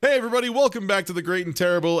Hey everybody, welcome back to the Great and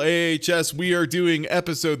Terrible AHS. We are doing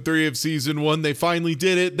episode 3 of season 1. They finally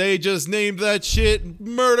did it. They just named that shit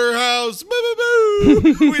Murder House. Boo,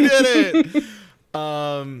 boo, boo. We did it.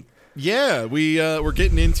 We're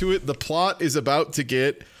getting into it. The plot is about to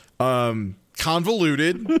get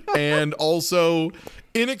convoluted and also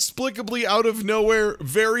inexplicably out of nowhere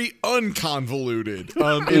very unconvoluted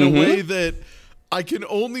in a way that I can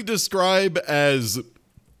only describe as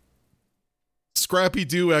Scrappy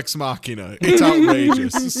Doo Ex Machina. It's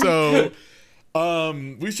outrageous. So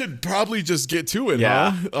we should probably just get to it,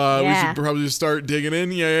 huh? We should probably just start digging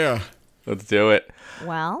in. Yeah. Let's do it.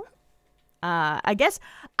 Well, I guess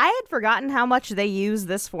I had forgotten how much they use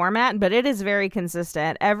this format, but it is very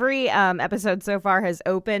consistent. Every episode so far has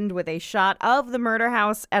opened with a shot of the murder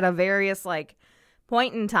house at a various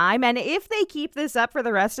point in time. And if they keep this up for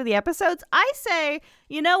the rest of the episodes, I say,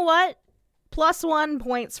 you know what? +1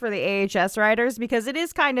 points for the AHS writers, because it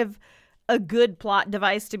is kind of a good plot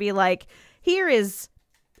device to be like, here is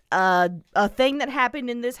a thing that happened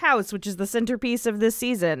in this house, which is the centerpiece of this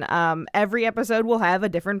season. Every episode will have a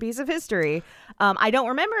different piece of history. I don't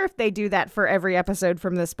remember if they do that for every episode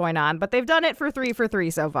from this point on, but they've done it for 3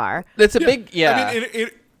 so far. That's a big, I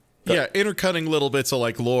mean, intercutting little bits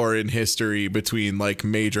of lore and history between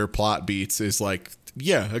major plot beats is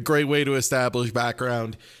a great way to establish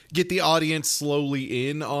background, get the audience slowly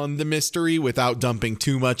in on the mystery without dumping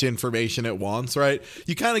too much information at once, right?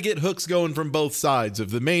 You kind of get hooks going from both sides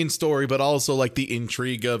of the main story, but also the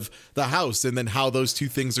intrigue of the house and then how those two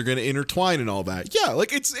things are going to intertwine and all that. Yeah,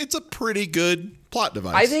 it's a pretty good plot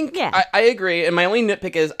device. I think, I agree. And my only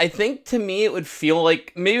nitpick is, I think to me it would feel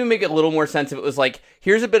maybe make it a little more sense if it was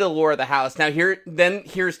here's a bit of lore of the house. Now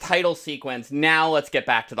here's title sequence. Now let's get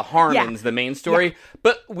back to the Harmons, the main story. Yeah.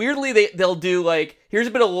 But weirdly, they'll do here's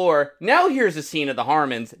a bit of lore. Now here's a scene of the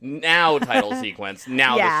Harmons. Now title sequence.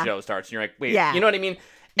 Now the show starts. And you're like, wait, you know what I mean?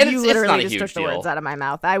 And you literally just took the words out of my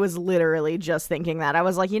mouth. I was literally just thinking that. I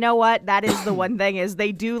was like, you know what? That is the one thing, is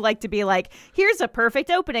they do like to be here's a perfect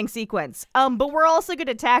opening sequence. But we're also going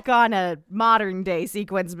to tack on a modern day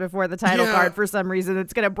sequence before the title card for some reason.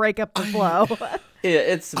 It's going to break up the flow.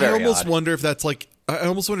 It's very I almost odd. wonder if that's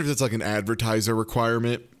an advertiser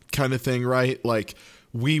requirement kind of thing, right?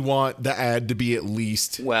 We want the ad to be at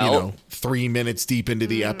least 3 minutes deep into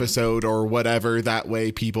the episode or whatever. That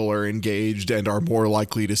way people are engaged and are more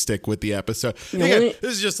likely to stick with the episode. Again,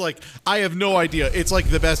 this is just I have no idea. It's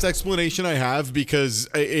the best explanation I have, because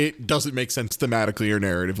it doesn't make sense thematically or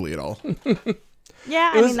narratively at all.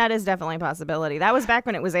 Yeah, I mean, that is definitely a possibility. That was back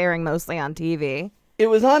when it was airing mostly on TV. It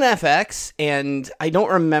was on FX, and I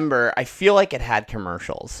don't remember. I feel like it had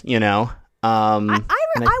commercials,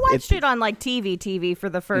 I watched it on TV for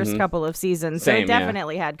the first couple of seasons, so it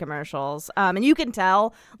definitely had commercials. And you can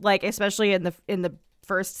tell, especially in the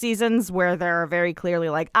first seasons, where there are very clearly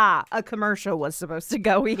a commercial was supposed to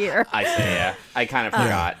go here. I see. Yeah, I kind of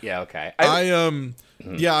forgot. Yeah, okay.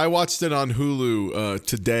 I watched it on Hulu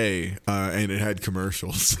today, and it had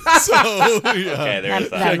commercials. So okay, there's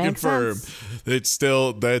that. I confirm. That's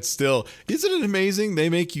still. Isn't it amazing? They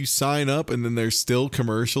make you sign up, and then there's still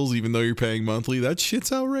commercials, even though you're paying monthly. That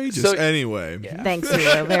shit's outrageous. So, anyway, thanks,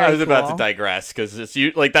 Hulu. Very I was about to digress, because it's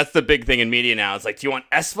that's the big thing in media now. It's do you want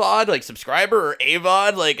SVOD, subscriber, or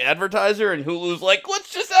AVOD, advertiser? And Hulu's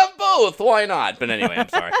let's just have both. Why not? But anyway, I'm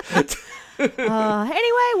sorry.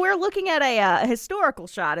 Anyway, we're looking at a historical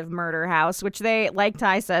shot of Murder House, which they, like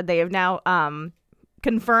Ty said, they have now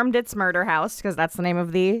confirmed it's Murder House, because that's the name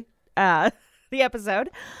of the episode.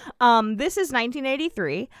 This is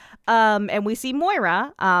 1983, and we see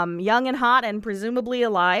Moira, young and hot and presumably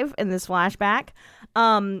alive in this flashback.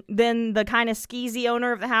 Then the kind of skeezy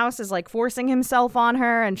owner of the house is forcing himself on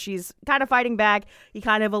her, and she's kind of fighting back. He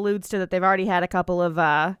kind of alludes to that they've already had a couple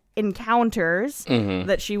of encounters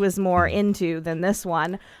that she was more into than this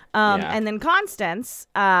one. And then Constance,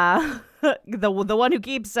 the one who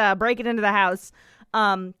keeps breaking into the house,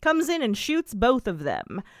 comes in and shoots both of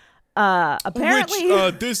them. Apparently,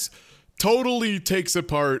 which this totally takes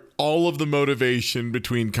apart all of the motivation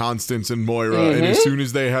between Constance and Moira, and as soon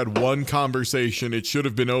as they had one conversation, it should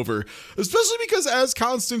have been over. Especially because as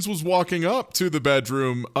Constance was walking up to the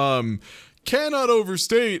bedroom, cannot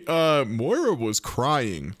overstate, Moira was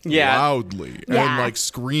crying loudly and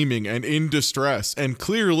screaming and in distress and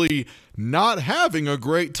clearly not having a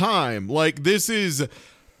great time. It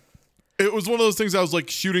was one of those things I was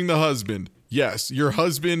shooting the husband. Yes, your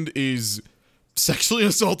husband is sexually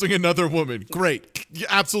assaulting another woman. Great.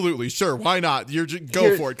 Absolutely. Sure. Why not?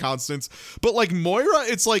 Go for it, Constance. But Moira,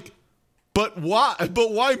 it's but why?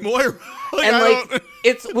 But why Moira?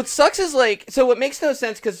 it's what sucks is like, so what makes no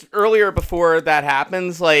sense, because earlier before that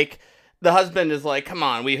happens, like the husband is like, come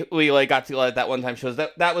on, we like got together at that one time shows,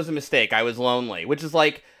 that was a mistake, I was lonely, which is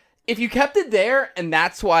like, if you kept it there and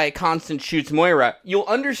that's why Constance shoots Moira, you'll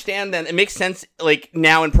understand then, it makes sense like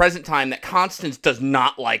now in present time that Constance does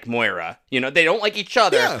not like Moira, you know, they don't like each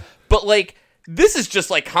other, but like this is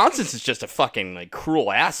just like Constance is just a fucking like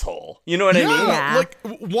cruel asshole, you know what I mean? Like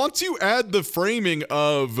once you add the framing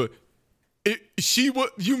of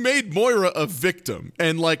you made Moira a victim,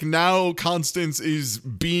 and like now Constance is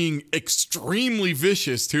being extremely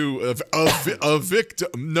vicious to a victim.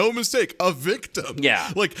 No mistake, a victim. Yeah,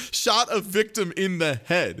 like shot a victim in the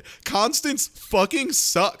head. Constance fucking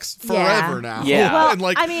sucks forever now. Yeah, well, and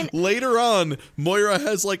like I mean, later on, Moira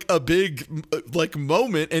has like a big like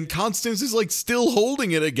moment, and Constance is like still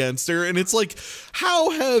holding it against her, and it's like, how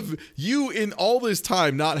have you in all this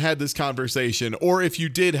time not had this conversation, or if you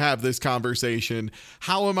did have this conversation,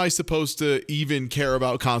 how am I supposed to even care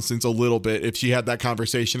about Constance a little bit if she had that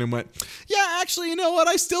conversation and went, yeah, actually, you know what?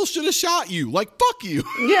 I still should have shot you. Like, fuck you.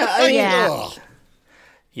 Yeah.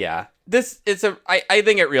 Yeah. I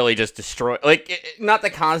think it really just destroyed, like, not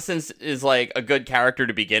that Constance is, like, a good character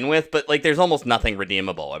to begin with, but, like, there's almost nothing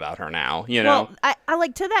redeemable about her now, you know? Well, I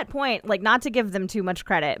like, to that point, like, not to give them too much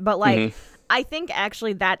credit, but, like, I think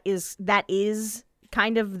actually that is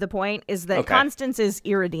kind of the point, is that Constance is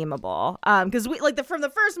irredeemable, because we like from the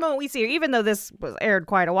first moment we see her, even though this was aired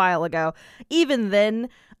quite a while ago, even then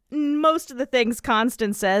most of the things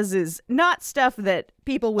Constance says is not stuff that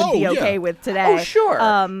people would be okay with today. Oh, sure.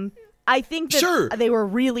 I think that they were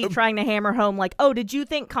really trying to hammer home, like, oh, did you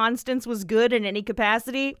think Constance was good in any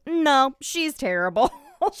capacity? No, she's terrible.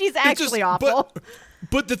 She's actually awful.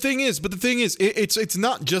 But the thing is, it's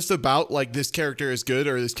not just about like this character is good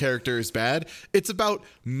or this character is bad. It's about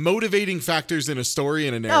motivating factors in a story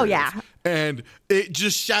and a narrative. Oh yeah, and it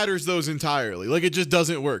just shatters those entirely. Like it just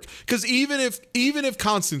doesn't work. Because even if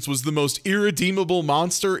Constance was the most irredeemable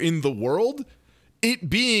monster in the world, it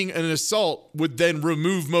being an assault would then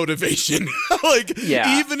remove motivation.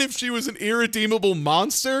 Even if she was an irredeemable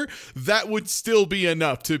monster, that would still be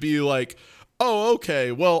enough to be like, oh,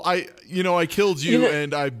 okay, well, I killed you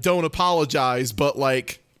and I don't apologize, but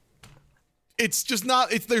like, it's just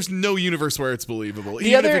not, there's no universe where it's believable.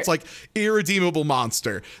 Even if it's like irredeemable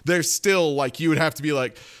monster, there's still like, you would have to be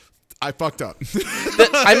like, I fucked up.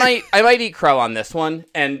 I might eat crow on this one,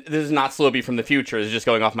 and this is not Slowby from the future, it's just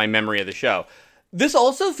going off my memory of the show. This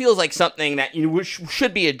also feels like something that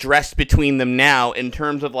should be addressed between them now, in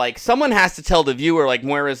terms of like, someone has to tell the viewer, like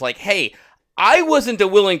Moira's like, hey, I wasn't a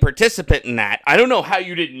willing participant in that. I don't know how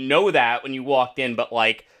you didn't know that when you walked in, but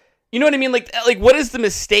like, you know what I mean? Like what is the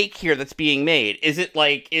mistake here that's being made? Is it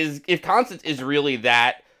like, if Constance is really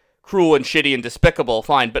that cruel and shitty and despicable,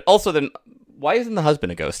 fine. But also then, why isn't the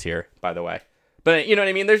husband a ghost here, by the way? But you know what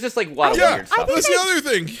I mean? There's just like a lot of weird stuff. That's the other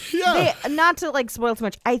thing. Yeah. Not to like spoil too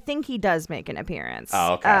much, I think he does make an appearance.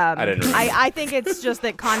 Oh, okay. I didn't remember. I think it's just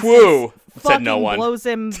that Constance said no one. blows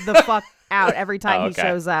him the fuck out every time he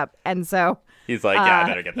shows up. And so he's like, yeah, I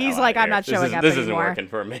better get that. He's like, I'm not showing up anymore. This isn't anymore. Working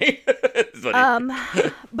for me.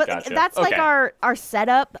 But gotcha. that's like our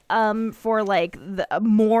setup for like the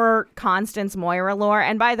more Constance Moira lore.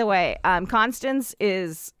 And by the way, Constance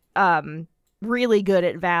is really good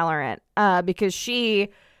at Valorant because she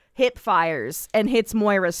hip fires and hits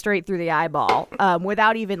Moira straight through the eyeball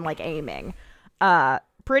without even like aiming.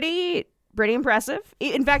 Pretty impressive.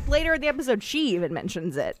 In fact, later in the episode, she even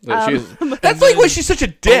mentions it. That's like why she's such a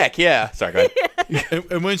dick. Yeah. Sorry, go ahead.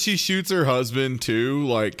 And when she shoots her husband too,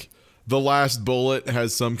 like the last bullet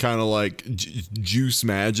has some kind of like juice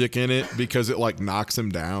magic in it because it like knocks him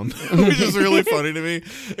down, which is really funny to me.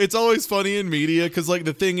 It's always funny in media because like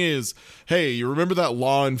the thing is, hey, you remember that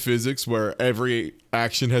law in physics where every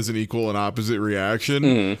action has an equal and opposite reaction?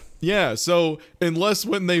 Mm-hmm. Yeah, so unless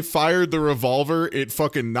when they fired the revolver, it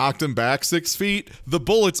fucking knocked him back 6 feet, the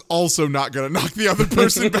bullet's also not going to knock the other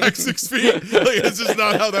person back 6 feet. Like, it's just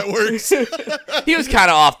not how that works. He was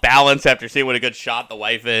kind of off balance after seeing what a good shot the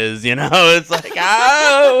wife is, you know? It's like,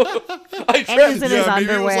 oh! And he was in his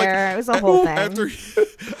underwear. It was a whole thing.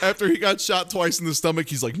 After he got shot twice in the stomach,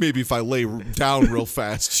 he's like, maybe if I lay down real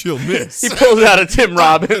fast, she'll miss. He pulls out a Tim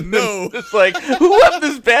Robbins. No. It's like, who left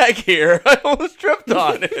this bag here? I almost tripped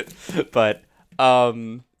on it. But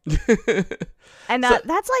and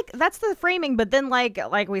that's the framing, but then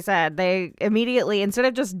like we said, they immediately, instead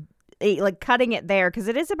of just like cutting it there, because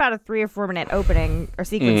it is about a 3 or 4 minute opening or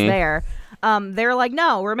sequence there, they're like,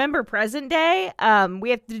 no, remember present day, we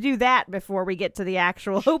have to do that before we get to the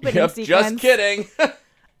actual opening sequence. Just kidding.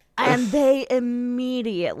 And they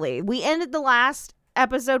immediately, we ended the last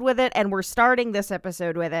episode with it, and we're starting this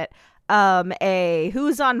episode with it. A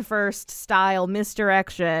who's on first style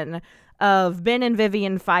misdirection of Ben and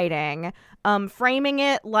Vivian fighting, framing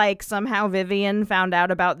it like somehow Vivian found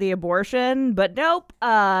out about the abortion, but nope.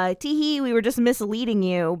 Teehee, we were just misleading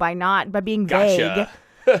you by being vague.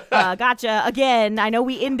 Gotcha. Again, I know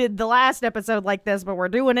we ended the last episode like this, but we're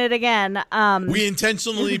doing it again. We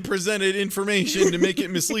intentionally presented information to make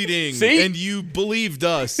it misleading, See? and you believed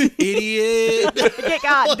us, idiot. Get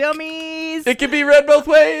got, dummies. It can be read both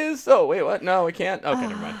ways. Oh, wait, what? No, it can't. Okay,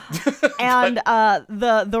 never mind. And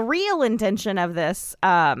the real intention of this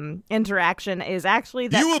interaction is actually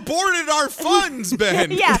that You aborted our funds,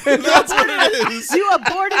 Ben. Yeah. That's what it is. you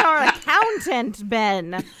aborted our accountant,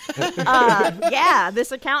 Ben.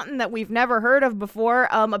 This accountant that we've never heard of before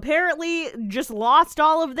apparently just lost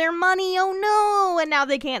all of their money. Oh no. And now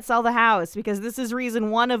they can't sell the house because this is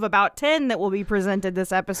reason 1 of about 10 that will be presented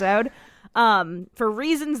this episode. For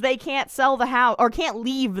reasons they can't sell the house or can't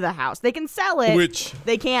leave the house. They can sell it, Which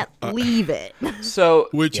they can't leave it. So,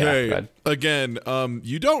 hey, again,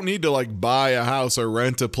 you don't need to like buy a house or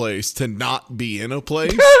rent a place to not be in a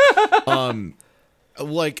place.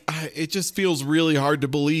 It just feels really hard to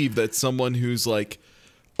believe that someone who's like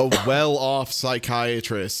a well-off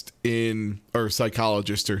psychiatrist or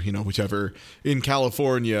psychologist or, whichever, in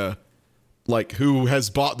California, like who has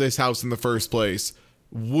bought this house in the first place,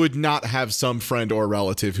 would not have some friend or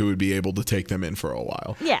relative who would be able to take them in for a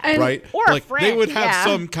while. Yeah. Right? Or like a friend. they would have yeah.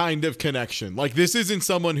 some kind of connection. Like this isn't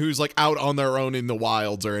someone who's like out on their own in the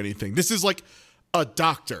wilds or anything. This is like a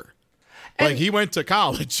doctor. Like he went to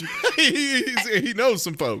college. he knows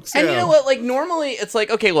some folks. And yeah. you know what? Like normally it's like,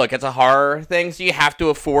 okay, look, it's a horror thing, so you have to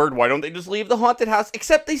afford. Why don't they just leave the haunted house?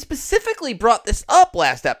 Except they specifically brought this up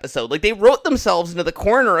last episode. Like they wrote themselves into the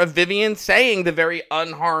corner of Vivian saying the very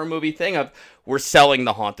un-horror movie thing of, we're selling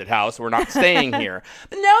the haunted house. We're not staying here.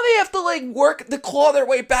 But now they have to like work to claw their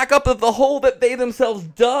way back up of the hole that they themselves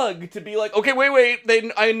dug to be like, okay, wait.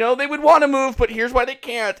 I know they would want to move, but here's why they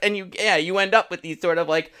can't. And you end up with these sort of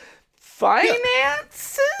like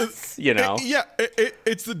finances,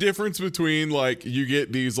 it's the difference between like you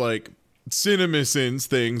get these like CinemaSins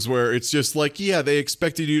things where it's just like, yeah, they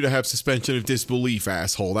expected you to have suspension of disbelief,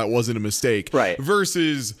 asshole. That wasn't a mistake. Right.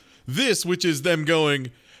 Versus this, which is them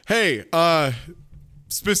going, hey,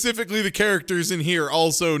 specifically the characters in here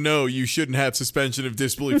also know you shouldn't have suspension of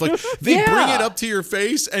disbelief. Like they bring it up to your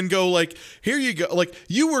face and go like, here you go. Like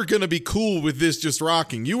you were going to be cool with this just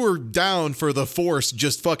rocking. You were down for the Force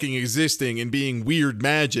just fucking existing and being weird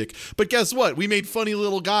magic. But guess what? We made funny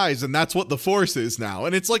little guys and that's what the Force is now.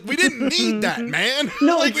 And it's like, we didn't need that, man.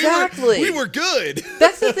 No, like, exactly. We were good.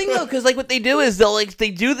 That's the thing though, because like what they do is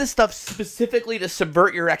they do this stuff specifically to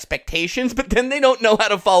subvert your expectations, but then they don't know how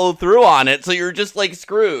to follow through on it. So you're just like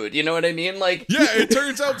screwed, you know what I mean? Like, yeah, it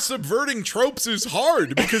turns out subverting tropes is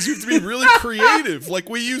hard because you have to be really creative. Like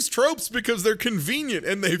we use tropes because they're convenient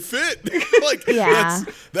and they fit. Like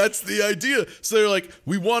that's the idea. So they're like,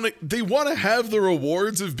 they want to have the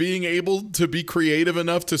rewards of being able to be creative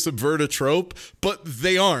enough to subvert a trope, but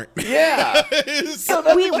they aren't. Yeah. So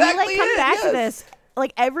that's we like come back to this.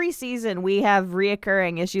 Like every season we have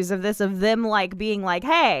reoccurring issues of this, of them like being like,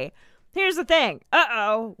 hey, here's the thing.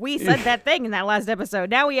 We said that thing in that last episode.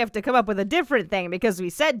 Now we have to come up with a different thing because we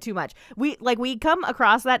said too much. We come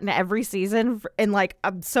across that in every season in like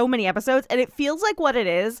so many episodes, and it feels like what it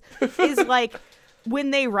is like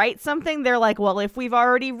when they write something, they're like, well, if we've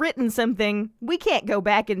already written something, we can't go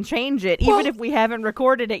back and change it, even if we haven't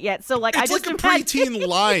recorded it yet. So like, it's I just like a preteen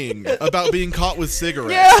lying about being caught with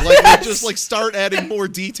cigarettes. Yes. Like they just like start adding more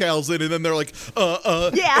details in, and then they're like,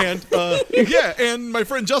 and my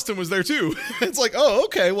friend Justin was there too. It's like, oh,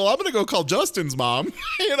 okay, well, I'm gonna go call Justin's mom.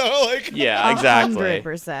 Yeah, exactly.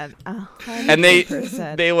 100%.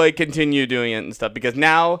 And they like continue doing it and stuff because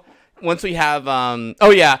now. Once we have,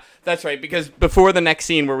 that's right. Because before the next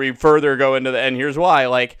scene where we further go into and here's why,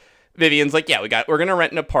 like Vivian's like, we're going to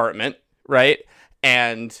rent an apartment. Right.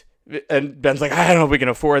 And Ben's like, I don't know if we can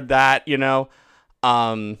afford that,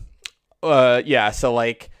 So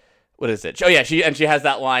like, what is it? Oh yeah. She has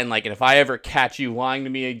that line like, and if I ever catch you lying to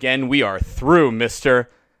me again, we are through, mister.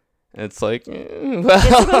 And it's like,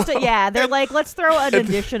 it's supposed to, they're like, let's throw an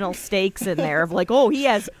additional stakes in there of like, oh, he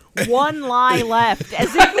has one lie left,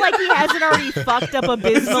 as if like he hasn't already fucked up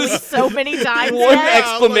abysmally so many times. One yet.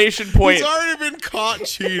 exclamation point. He's already been caught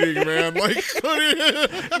cheating, man. Like,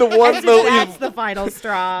 The one, As if that's the final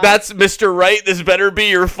straw. that's Mr. Right. This better be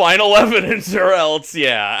your final evidence, or else,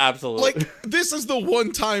 yeah, absolutely. like, this is the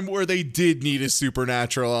one time where they did need a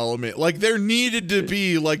supernatural element. Like, there needed to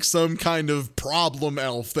be like some kind of problem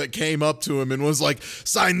elf that came up to him and was like,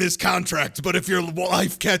 sign this contract, but if your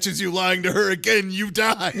wife catches you lying to her again, you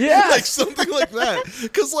die. Yes. Like something like that.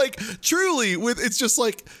 Because like truly, it's just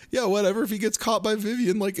like, yeah, whatever. If he gets caught by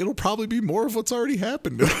Vivian, like it'll probably be more of what's already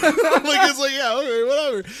happened to him. Like it's like, yeah, okay,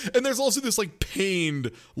 whatever. And there's also this like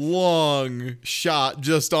pained long shot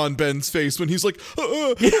just on Ben's face when he's like,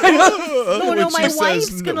 no, when my she wife's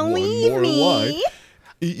says, gonna "One leave more me. lie."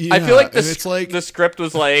 Yeah, I feel like and it's like the script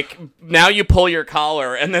was like, now you pull your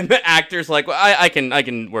collar, and then the actor's like, well, I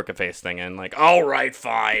can work a face thing in, like, all right,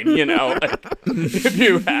 fine, you know, if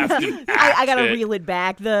you have to. I gotta reel it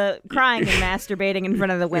back. The crying and masturbating in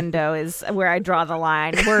front of the window is where I draw the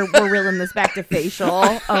line. We're reeling this back to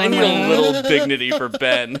facial. I need a little dignity for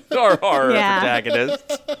Ben, our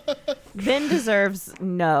protagonist. Ben deserves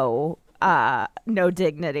no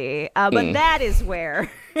dignity. But that is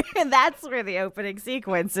where that's where the opening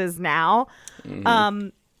sequence is now.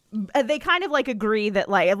 They kind of like agree that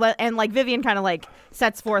like, and like Vivian kind of like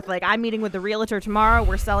sets forth like, I'm meeting with the realtor tomorrow,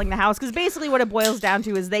 we're selling the house, because basically what it boils down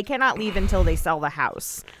to is they cannot leave until they sell the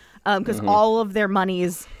house, because all of their money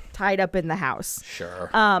is tied up in the house. Sure.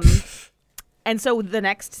 And so the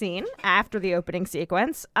next scene after the opening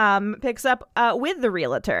sequence picks up with the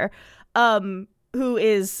realtor, who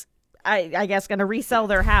is I guess going to resell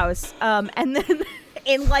their house. And then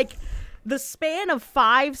in like the span of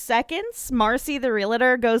 5 seconds, Marcy the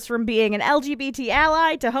realtor goes from being an LGBT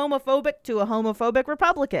ally to a homophobic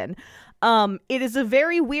Republican. It is a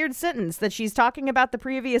very weird sentence that she's talking about the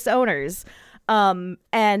previous owners. And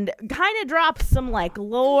kind of drops some like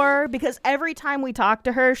lore, because every time we talk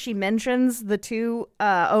to her, she mentions the two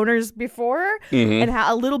owners before and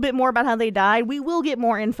a little bit more about how they died. We will get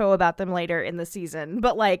more info about them later in the season,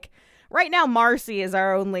 but like right now, Marcy is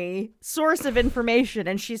our only source of information,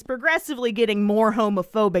 and she's progressively getting more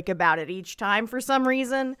homophobic about it each time for some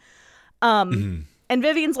reason. And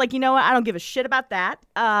Vivian's like, you know what? I don't give a shit about that.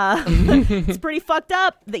 It's pretty fucked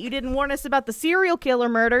up that you didn't warn us about the serial killer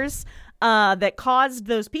murders that caused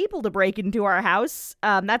those people to break into our house.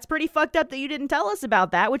 That's pretty fucked up that you didn't tell us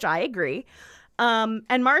about that, which I agree.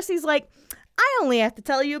 And Marcy's like, I only have to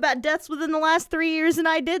tell you about deaths within the last 3 years, and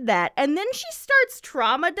I did that. And then she starts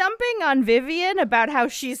trauma dumping on Vivian about how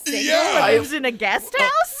she's single and lives in a guest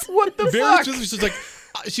house. What the fuck?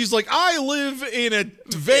 She's like, I live in a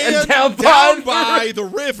van down by the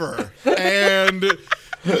river, and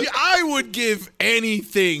I would give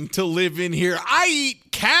anything to live in here. I eat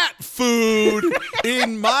cat food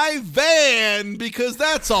in my van because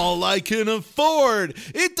that's all I can afford.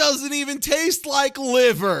 It doesn't even taste like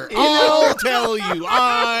liver. I'll tell you,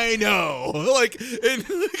 I know. Like, and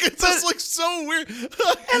it's just like so weird.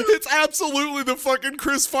 It's absolutely the fucking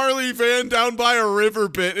Chris Farley van down by a river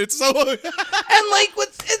bit. It's so and like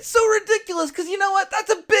it's so ridiculous, because you know what?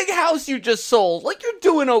 That's a big house you just sold. Like, you're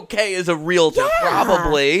doing okay as a realtor,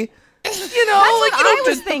 probably. You know, That's like, what I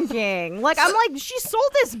was thinking. Like, I'm like, she sold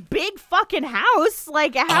this big fucking house.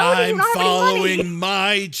 Like, how do you not have any money? I'm following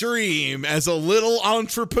my dream as a little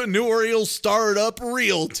entrepreneurial startup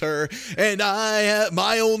realtor, and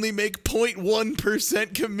I only make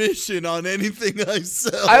 0.1% commission on anything I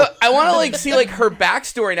sell. I want to like see like her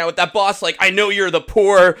backstory now with that boss. Like, I know you're the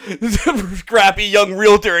poor, scrappy young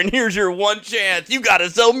realtor, and here's your one chance. You got to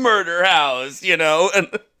sell Murder House. You know. And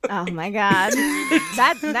oh my god,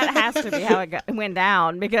 that has to be how it went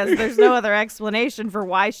down, because there's no other explanation for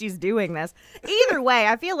why she's doing this. Either way,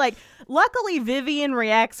 I feel like luckily Vivian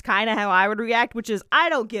reacts kind of how I would react, which is, I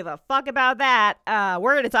don't give a fuck about that.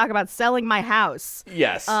 We're going to talk about selling my house.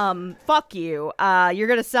 Yes. Fuck you. You're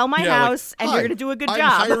going to sell my house, and you're going to do a good job.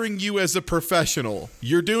 I'm hiring you as a professional.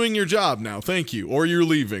 You're doing your job now. Thank you. Or you're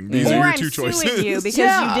leaving. These are your two choices. Or I'm suing you because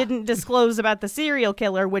you didn't disclose about the serial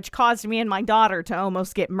killer, which caused me and my daughter to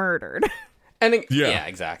almost get murdered. And yeah,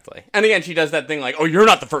 exactly. And again, she does that thing like, oh, you're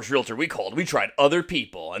not the first realtor we called. We tried other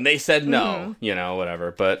people, and they said no. You know,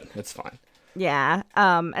 whatever. But it's fine. Yeah.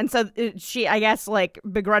 And so she, I guess, like,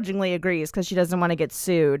 begrudgingly agrees because she doesn't want to get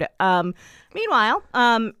sued. Meanwhile,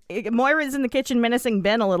 Moira's in the kitchen menacing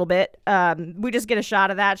Ben a little bit. We just get a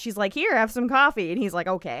shot of that. She's like, here, have some coffee. And he's like,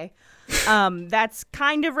 okay. That's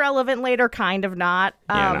kind of relevant later, kind of not.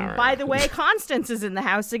 By the way, Constance is in the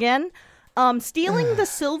house again. Stealing the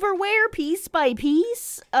silverware piece by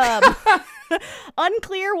piece.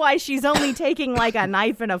 Unclear why she's only taking like a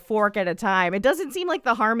knife and a fork at a time. It doesn't seem like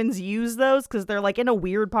the Harmons use those because they're like in a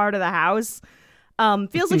weird part of the house.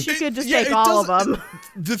 Feels like she could just take all of them.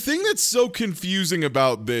 The thing that's so confusing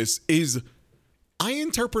about this is I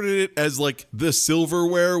interpreted it as like the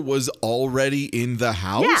silverware was already in the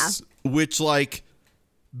house, which like,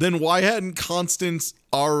 then why hadn't Constance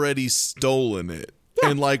already stolen it?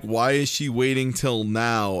 Yeah. And like, why is she waiting till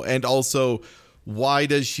now? And also, why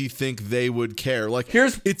does she think they would care? Like,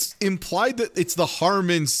 it's implied that it's the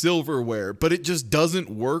Harmon silverware, but it just doesn't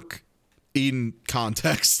work in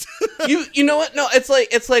context. you know what? No,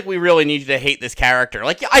 it's like we really need you to hate this character.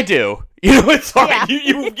 Like, yeah, I do. You know, it's all right.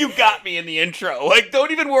 You got me in the intro. Like,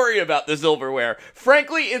 don't even worry about the silverware.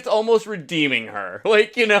 Frankly, it's almost redeeming her.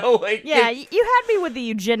 Like, you know, like you had me with the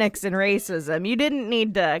eugenics and racism. You didn't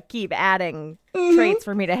need to keep adding traits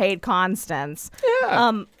for me to hate Constance.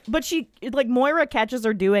 Yeah. But she like Moira catches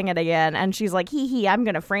her doing it again, and she's like, "Hee, I'm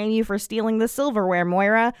gonna frame you for stealing the silverware,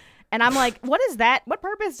 Moira." And I'm like, what is that? What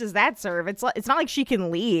purpose does that serve? It's not like she can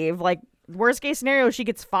leave. Like, worst case scenario, she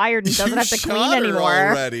gets fired and doesn't have to clean anymore.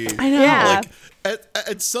 Already. I know. Yeah. Like,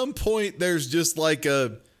 at some point, there's just like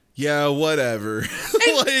a, yeah, whatever.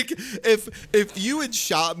 Like, if you had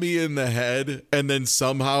shot me in the head and then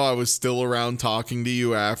somehow I was still around talking to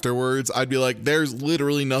you afterwards, I'd be like, there's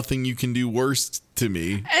literally nothing you can do worse to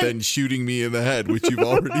me than shooting me in the head, which you've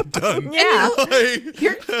already done. Yeah.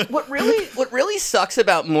 What really sucks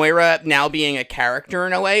about Moira now being a character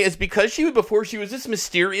in a way is because before she was this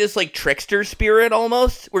mysterious like trickster spirit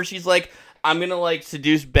almost, where she's like, I'm gonna like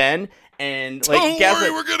seduce Ben. And like, don't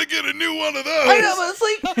worry, we're gonna get a new one of those. I know, but it's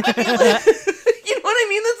like, I mean, like you know what I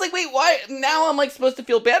mean? That's like, wait, why? Now I'm like supposed to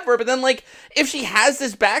feel bad for her, but then like, if she has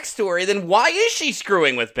this backstory, then why is she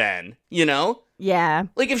screwing with Ben? You know? Yeah.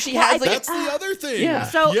 Like, if she has, like, that's the other thing. Yeah.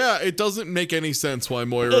 So, yeah, it doesn't make any sense why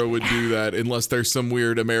Moira would do that unless there's some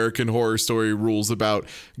weird American Horror Story rules about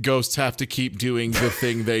ghosts have to keep doing the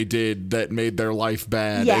thing they did that made their life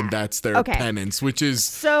bad, and that's their penance, which is...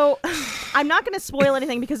 So, I'm not going to spoil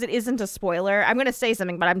anything because it isn't a spoiler. I'm going to say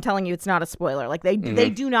something, but I'm telling you it's not a spoiler. Like, they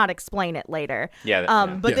do not explain it later.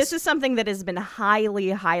 But this is something that has been highly,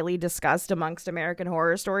 highly discussed amongst American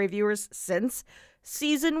Horror Story viewers since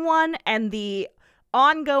season 1, and the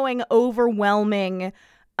ongoing overwhelming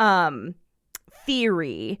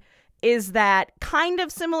theory is that, kind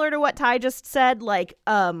of similar to what Ty just said, like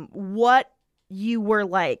what your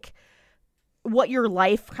life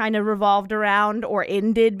kind of revolved around or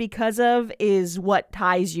ended because of is what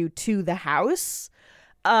ties you to the house.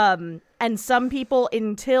 And some people,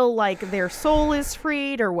 until like their soul is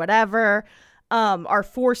freed or whatever, are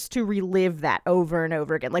forced to relive that over and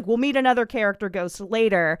over again. Like, we'll meet another character ghost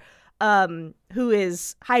later who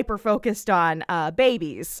is hyper focused on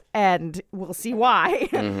babies, and we'll see why.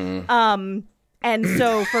 And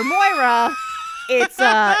so for Moira,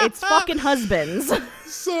 it's fucking husbands.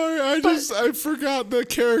 Sorry, I forgot the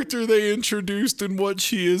character they introduced and what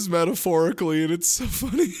she is metaphorically, and it's so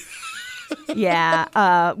funny.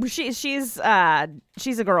 Yeah, she's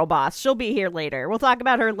a girl boss. She'll be here later. We'll talk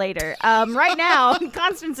about her later. Right now,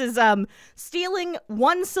 Constance is stealing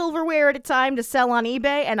one silverware at a time to sell on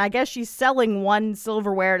eBay, and I guess she's selling one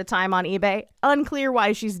silverware at a time on eBay. Unclear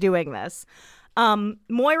why she's doing this.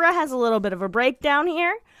 Moira has a little bit of a breakdown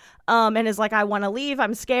here, and is like, I want to leave.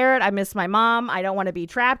 I'm scared. I miss my mom. I don't want to be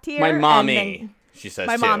trapped here. My mommy, she says,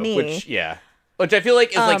 my too. Mommy. Which I feel like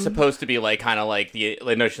is like supposed to be like kind of like the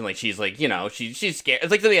notion, like she's like, you know, she's scared. It's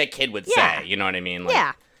like something a kid would say. You know what I mean?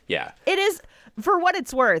 Like, yeah. It is, for what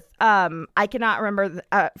it's worth. I cannot remember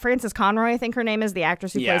Frances Conroy, I think her name is, the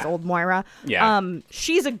actress who plays old Moira. Yeah.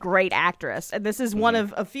 She's a great actress, and this is one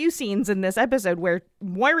of a few scenes in this episode where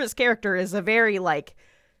Moira's character is a very like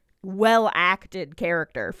well acted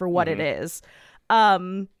character for what it is.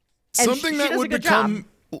 Something that would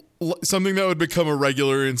become a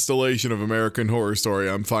regular installation of American Horror Story,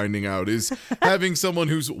 I'm finding out, is having someone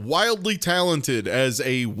who's wildly talented as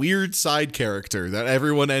a weird side character that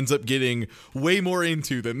everyone ends up getting way more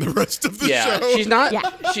into than the rest of the show.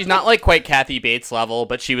 She's not like quite Kathy Bates level,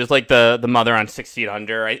 but she was like the mother on 6 Feet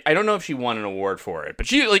Under. I don't know if she won an award for it, but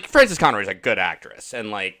she, like, Frances Conroy is a good actress, and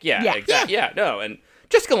like and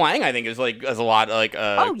Jessica Lange, I think, is like has a lot like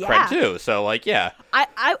cred too. So like, yeah.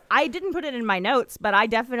 I didn't put it in my notes, but I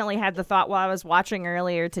definitely had the thought while I was watching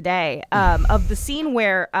earlier today of the scene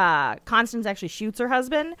where Constance actually shoots her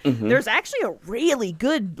husband. There's actually a really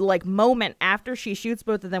good like moment after she shoots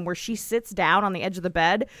both of them where she sits down on the edge of the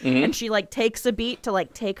bed and she like takes a beat to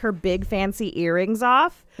like take her big fancy earrings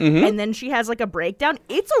off. and then she has like a breakdown.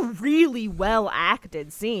 It's a really well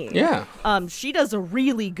acted scene. Yeah. She does a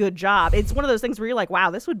really good job. It's one of those things where you're like,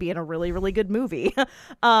 wow, this would be in a really, really good movie.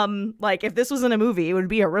 Like if this was in a movie, it would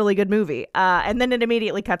be a really good movie. And then it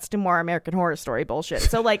immediately cuts to more American Horror Story bullshit.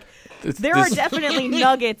 So like there are definitely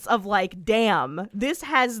nuggets of like, damn, this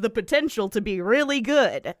has the potential to be really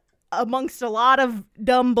good amongst a lot of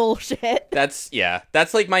dumb bullshit. That's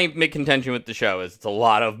like my contention with the show is it's a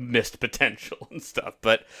lot of missed potential and stuff.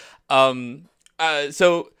 But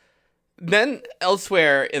so then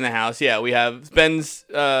elsewhere in the house, we have Ben's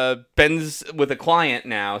with a client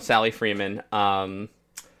now, Sally Freeman, who's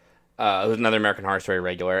another American Horror Story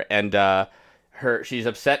regular, and she's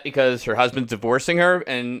upset because her husband's divorcing her,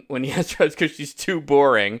 and when he asks her, it's because she's too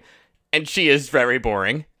boring, and she is very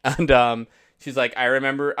boring, and she's like, I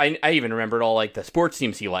even remembered all like the sports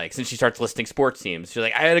teams he likes, and she starts listing sports teams. She's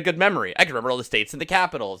like, I had a good memory. I can remember all the states and the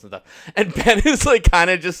capitals and stuff. And Ben is like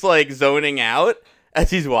kind of just like zoning out as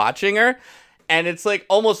he's watching her, and it's like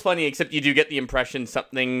almost funny, except you do get the impression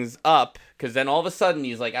something's up, because then all of a sudden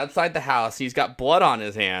he's like outside the house, he's got blood on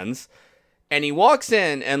his hands, and he walks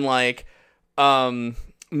in and like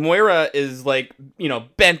Moira is like,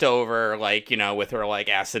 bent over, like, with her like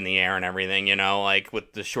ass in the air and everything, like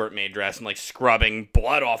with the short maid dress and like scrubbing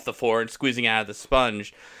blood off the floor and squeezing out of the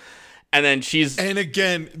sponge. And then and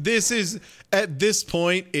again, at this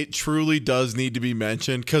point, it truly does need to be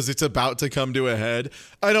mentioned because it's about to come to a head.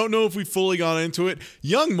 I don't know if we fully got into it.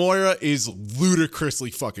 Young Moira is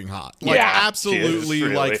ludicrously fucking hot. Like, absolutely,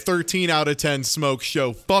 really. Like 13 out of 10 smoke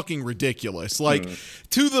show, fucking ridiculous. Like,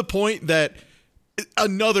 to the point that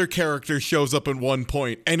another character shows up at one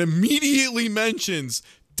point and immediately mentions,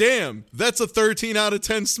 damn, that's a 13 out of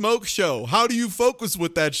 10 smoke show. How do you focus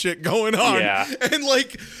with that shit going on? Yeah. And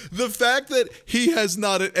like the fact that he has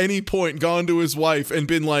not at any point gone to his wife and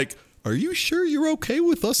been like, are you sure you're okay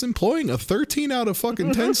with us employing a 13 out of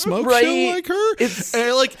fucking 10 smoke show like her?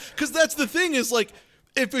 And like, because that's the thing is like,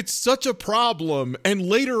 if it's such a problem and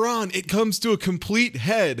later on it comes to a complete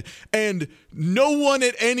head and no one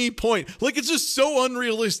at any point, like, it's just so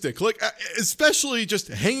unrealistic. Like, especially just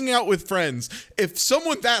hanging out with friends. If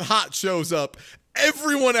someone that hot shows up,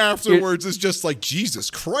 everyone afterwards is just like,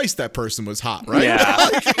 Jesus Christ, that person was hot, right? Yeah.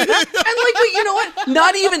 And like, but you know what?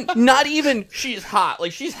 Not even she's hot.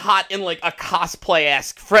 Like, she's hot in like a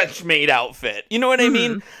cosplay-esque French maid outfit. You know what I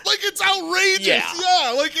mean? Like, it's outrageous.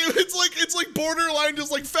 Yeah. Like it's like borderline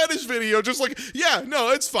just like fetish video. Just like, yeah, no,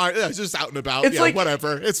 it's fine. Yeah, it's just out and about. It's like,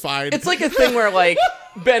 whatever. It's fine. It's like a thing where like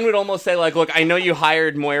Ben would almost say like, look, I know you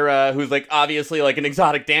hired Moira, who's like obviously like an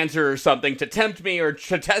exotic dancer or something, to tempt me or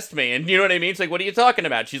to test me. And you know what I mean? It's like, what are you talking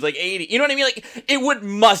about? She's like 80. You know what I mean? Like, it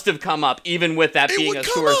must have come up even with that being a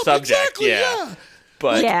sore subject. Exactly, yeah.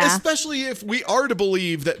 But especially if we are to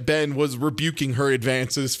believe that Ben was rebuking her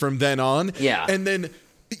advances from then on. Yeah. And then,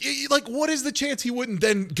 like, what is the chance he wouldn't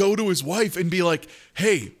then go to his wife and be like,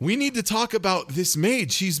 hey, we need to talk about this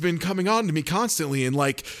maid. She's been coming on to me constantly, and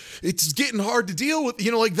like, it's getting hard to deal with,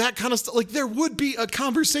 like that kind of stuff. Like, there would be a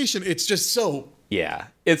conversation. It's just so... Yeah.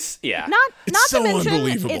 Not so to mention,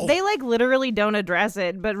 unbelievable. They like literally don't address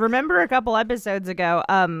it. But remember a couple episodes ago,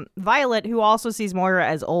 Violet, who also sees Moira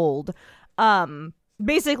as old,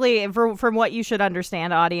 basically, from what you should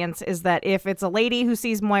understand, audience, is that if it's a lady who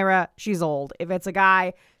sees Moira, she's old. If it's a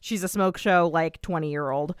guy, she's a smoke show like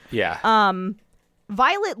 20-year-old. Yeah.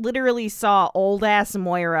 Violet literally saw old ass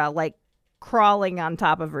Moira like crawling on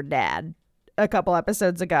top of her dad a couple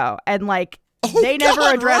episodes ago, and like. They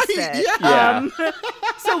never addressed it. Yeah.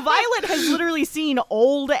 So Violet has literally seen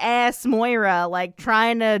old ass Moira like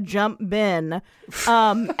trying to jump Ben,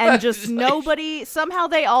 and just nobody. Somehow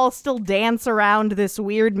they all still dance around this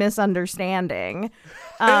weird misunderstanding.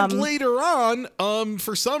 And later on,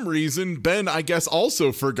 for some reason, Ben, I guess,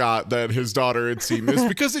 also forgot that his daughter had seen this,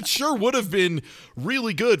 because it sure would have been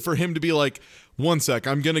really good for him to be like, one sec,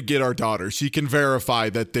 I'm going to get our daughter. She can verify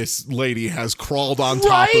that this lady has crawled on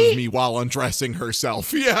top of me while undressing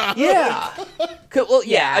herself. Yeah. Yeah. Well,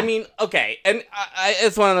 yeah, I mean, okay. And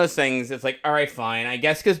it's one of those things. It's like, all right, fine. I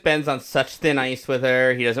guess because Ben's on such thin ice with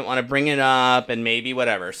her, he doesn't want to bring it up and maybe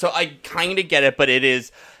whatever. So I kind of get it, but it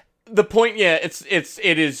is... The point,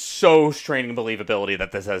 it is so straining believability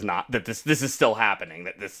that this is still happening,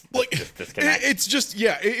 that this disconnect. It's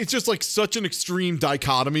just like such an extreme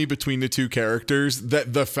dichotomy between the two characters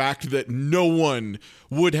that the fact that no one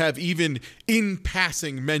would have even in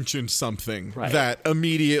passing mentioned something that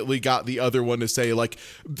immediately got the other one to say, like,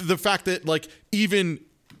 the fact that like even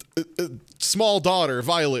small daughter,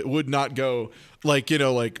 Violet, would not go like,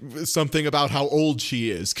 like something about how old she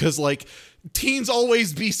is. Cause like teens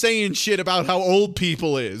always be saying shit about how old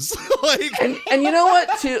people is. Like, and you know what,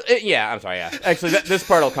 too? I'm sorry, yeah. Actually, this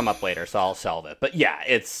part will come up later, so I'll solve it. But yeah,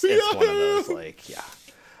 it's one of those, like, yeah.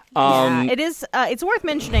 It is. It's worth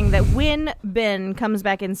mentioning that when Ben comes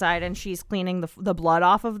back inside and she's cleaning the blood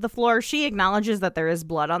off of the floor, she acknowledges that there is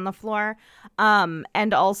blood on the floor.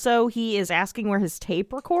 And also he is asking where his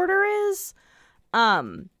tape recorder is.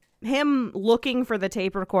 Him looking for the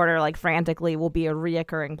tape recorder like frantically will be a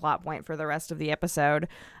reoccurring plot point for the rest of the episode.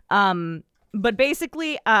 But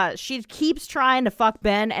basically, she keeps trying to fuck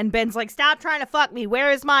Ben, and Ben's like, "Stop trying to fuck me.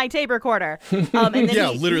 Where is my tape recorder?" And then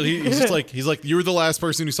literally, he's just like, "You were the last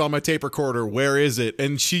person who saw my tape recorder. Where is it?"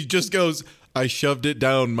 And she just goes, "I shoved it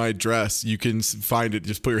down my dress. You can find it.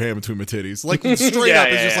 Just put your hand between my titties." Like straight up,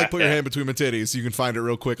 it's just like put your hand between my titties. You can find it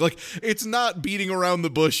real quick. Like it's not beating around the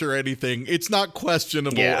bush or anything. It's not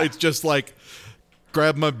questionable. Yeah. It's just like,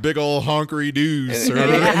 grab my big ol' honkery doos.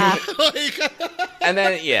 And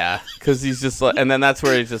then because he's just like, and then that's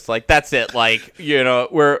where he's just like, that's it, like,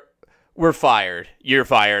 we're fired. You're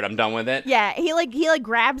fired. I'm done with it. Yeah, he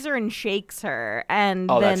grabs her and shakes her, and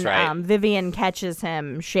then that's right. Vivian catches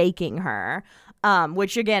him shaking her.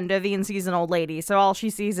 Which again, Vivian sees an old lady, so all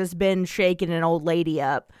she sees is Ben shaking an old lady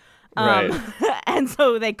up. Right. And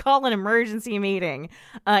so they call an emergency meeting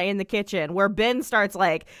in the kitchen where Ben starts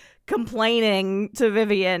like complaining to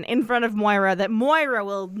Vivian in front of Moira that Moira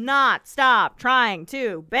will not stop trying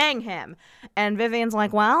to bang him. And Vivian's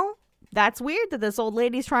like, well, that's weird that this old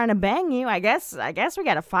lady's trying to bang you. I guess we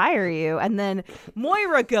gotta fire you. And then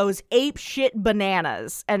Moira goes ape shit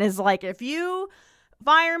bananas and is like, if you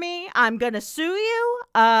fire me, I'm gonna sue you.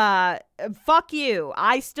 Fuck you.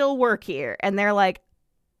 I still work here. And they're like,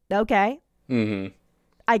 okay. Mm-hmm.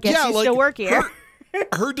 I guess you still work here.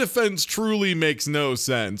 Her defense truly makes no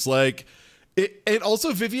sense. Like, and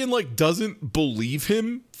also Vivian like doesn't believe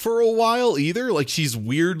him for a while either. Like she's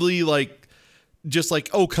weirdly like, just like,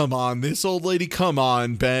 oh come on, this old lady, come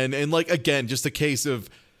on, Ben. And like again, just a case of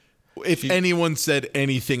if anyone said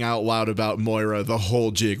anything out loud about Moira, the whole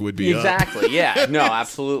jig would be exactly. up. Yeah, no,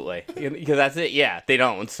 absolutely, because that's it. Yeah, they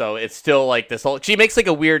don't. So it's still like this whole. She makes like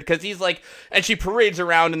a weird because he's like, and she parades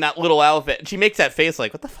around in that little outfit. And she makes that face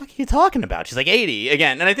like, what the fuck are you talking about? She's like 80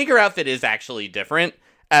 again, and I think her outfit is actually different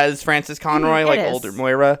as Frances Conroy, like older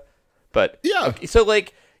Moira. But yeah, okay, so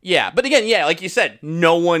like. Yeah, but again, yeah, like you said,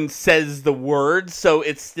 no one says the words, so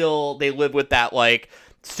it's still, they live with that, like,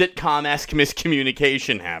 sitcom-esque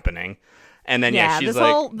miscommunication happening. And then, she's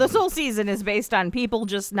this whole season is based on people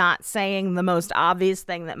just not saying the most obvious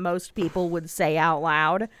thing that most people would say out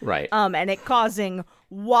loud. Right. And it causing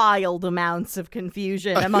wild amounts of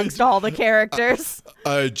confusion amongst all the characters.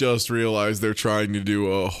 I just realized they're trying to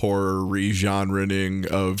do a horror re-genreing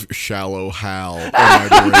of Shallow Hal. And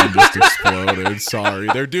my brain just exploded. Sorry.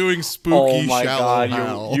 They're doing spooky Shallow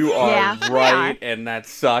Hal. You are right, and that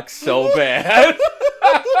sucks so bad.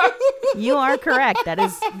 You are correct. That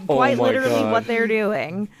is quite literally what they're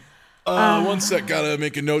doing. One sec, gotta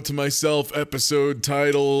make a note to myself. Episode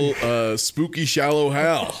title, Spooky Shallow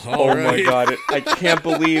Hal. All right. My god, I can't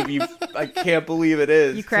believe it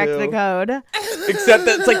is. You cracked the code. Except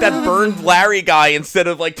that it's like that burned Larry guy instead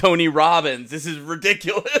of like Tony Robbins. This is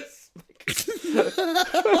ridiculous.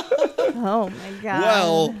 Oh my god.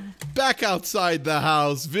 Well, back outside the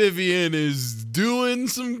house, Vivian is doing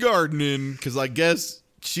some gardening, because I guess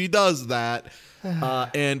she does that.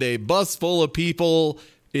 And a bus full of people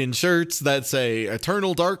in shirts that say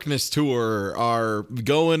Eternal Darkness Tour are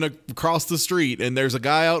going across the street, and there's a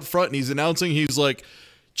guy out front and he's announcing, he's like,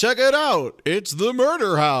 check it out, it's the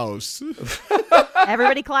murder house.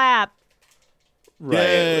 Everybody clap. Right.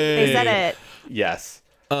 Yay. They said it. Yes.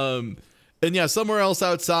 And yeah, somewhere else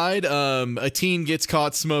outside, a teen gets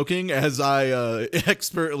caught smoking, as I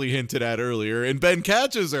expertly hinted at earlier, and Ben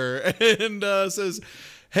catches her and says,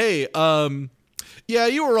 hey, yeah,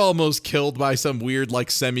 you were almost killed by some weird, like,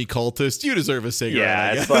 semi-cultist. You deserve a cigarette,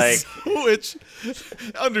 I guess. It's like... Which,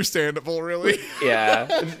 understandable, really. Yeah.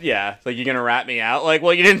 Like, you're gonna rat me out? Like,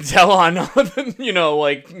 well, you didn't tell on,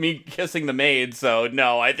 like, me kissing the maid, so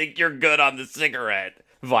no, I think you're good on the cigarette,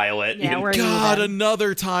 Violet. Yeah, God,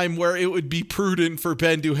 another time where it would be prudent for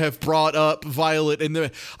Ben to have brought up Violet,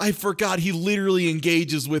 and I forgot he literally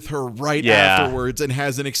engages with her right afterwards and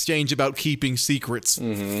has an exchange about keeping secrets.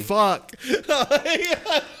 Mm-hmm. Fuck.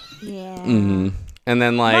 Yeah. Mm-hmm. And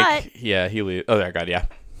then he leaves. Oh, God, yeah.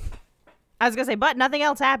 I was gonna say, but nothing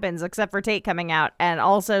else happens except for Tate coming out and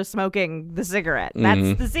also smoking the cigarette. Mm-hmm.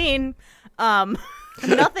 That's the scene.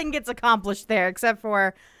 Nothing gets accomplished there except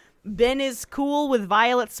for Ben is cool with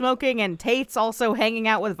Violet smoking, and Tate's also hanging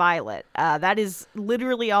out with Violet. That is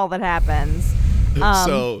literally all that happens.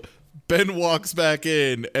 So Ben walks back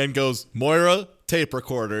in and goes, Moira, tape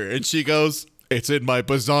recorder. And she goes, it's in my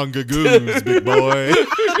bazonga goose, big boy.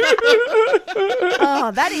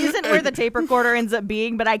 Oh, that isn't where the tape recorder ends up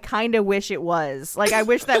being, but I kind of wish it was. Like, I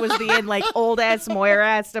wish that was the end. Like, old-ass Moira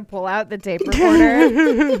has to pull out the tape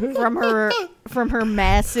recorder from her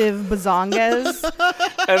massive bazongas.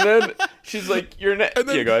 And then she's like, "You're next."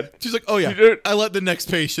 Yeah, go ahead. She's like, oh, yeah, I let the next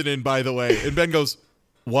patient in, by the way. And Ben goes,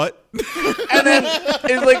 what? And then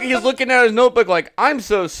it's like he's looking at his notebook like, I'm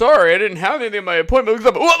so sorry, I didn't have anything in my appointment. Looks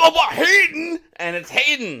up, what, Hayden? And it's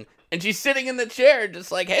Hayden. And she's sitting in the chair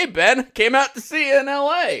just like, hey, Ben, came out to see you in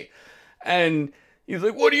L.A. And he's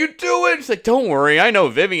like, what are you doing? She's like, don't worry, I know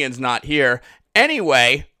Vivian's not here.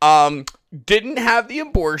 Anyway, didn't have the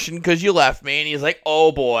abortion because you left me. And he's like,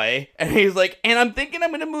 oh, boy. And he's like, and I'm thinking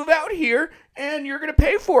I'm going to move out here. And you're going to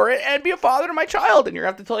pay for it and be a father to my child. And you're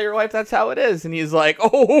going to have to tell your wife that's how it is. And he's like,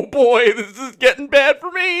 oh, boy, this is getting bad for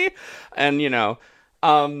me. And,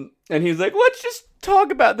 and he's like, let's just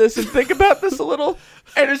talk about this and think about this a little.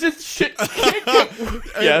 And it's just shit.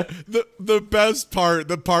 Yeah. The best part,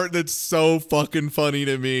 the part that's so fucking funny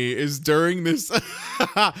to me is during this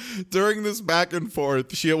back and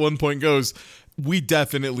forth, she at one point goes, we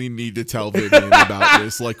definitely need to tell Vivian about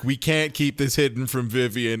this. Like, we can't keep this hidden from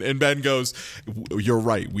Vivian. And Ben goes, you're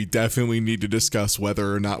right. We definitely need to discuss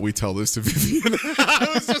whether or not we tell this to Vivian. I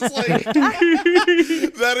was just like,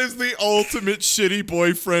 that is the ultimate shitty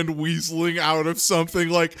boyfriend weaseling out of something.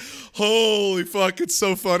 Like, holy fuck, it's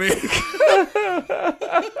so funny.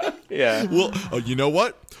 Yeah. Well, you know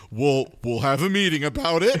what? We'll have a meeting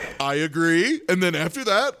about it. I agree, and then after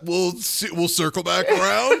that, we'll circle back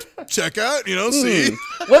around, check out, see.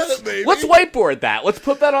 Let's whiteboard that. Let's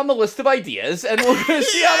put that on the list of ideas, and we'll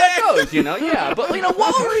see how that goes. Yeah. But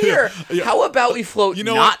while we're here, how about we float?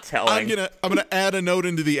 Not telling. I'm gonna add a note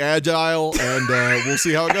into the agile, and we'll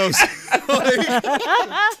see how it goes.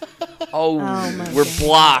 We're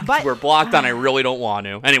blocked. We're blocked, and I really don't want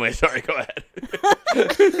to. Anyway, sorry. Go ahead.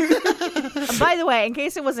 By the way, in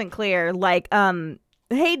case it wasn't clear,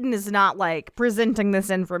 Hayden is not presenting this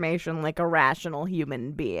information like a rational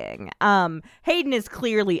human being. Hayden is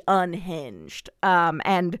clearly unhinged.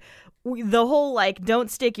 And the whole don't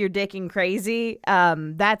stick your dick in crazy,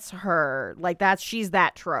 that's her. She's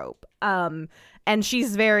that trope. And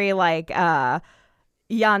she's very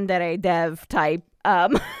yandere dev type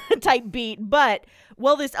beat, but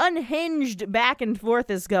while this unhinged back and forth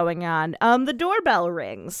is going on, the doorbell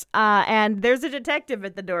rings, and there's a detective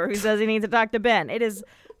at the door who says he needs to talk to Ben. It is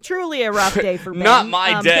truly a rough day for Ben. Not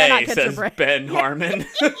my day, says Ben Harmon.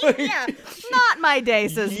 Yeah, not my day,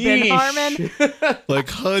 says Ben Harmon. Like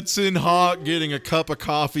Hudson Hawk getting a cup of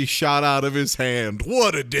coffee shot out of his hand.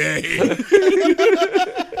 What a day.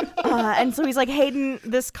 And so he's like, Hayden,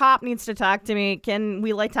 this cop needs to talk to me. Can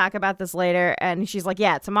we talk about this later? And she's like,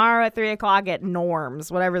 yeah, tomorrow at 3:00 at Norms,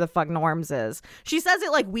 whatever the fuck Norms is. She says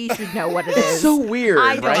it like we should know what it is. It's so weird,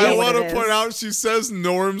 right? I want to point out she says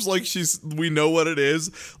Norms like we know what it is.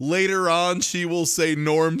 Later on, she will say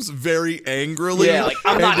Norms very angrily. Yeah,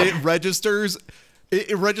 it registers.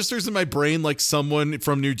 It registers in my brain like someone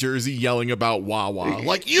from New Jersey yelling about Wawa.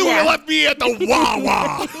 Like, you left me at the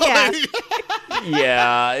Wawa.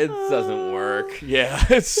 Yeah, it doesn't work. Yeah,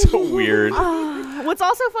 it's so weird. What's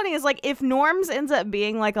also funny is if Norms ends up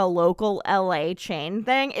being a local LA chain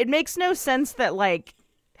thing, it makes no sense that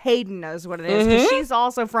Hayden knows what it is because she's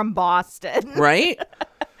also from Boston. Right?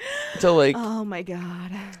 So oh my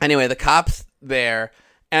God. Anyway, the cop's there.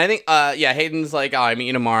 And I think Hayden's like, oh, I'm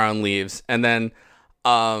meeting tomorrow, and leaves. And then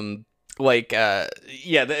the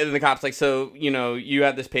cop's like, so, you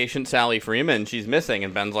had this patient, Sally Freeman, she's missing.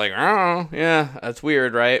 And Ben's like, oh, yeah, that's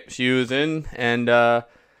weird, right? She was in, and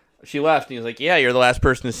she left. And he's like, yeah, you're the last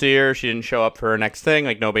person to see her. She didn't show up for her next thing.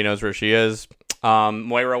 Nobody knows where she is.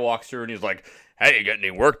 Moira walks through, and he's like, hey, you get any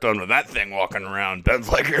work done with that thing walking around? Ben's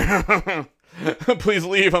like, please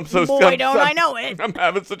leave. I'm so boy, don't I know it. I'm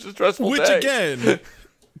having such a stressful day. Which, again,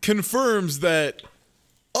 confirms that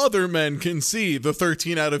other men can see the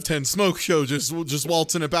 13 out of 10 smoke show just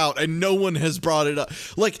waltzing about, and no one has brought it up.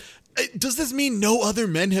 Does this mean no other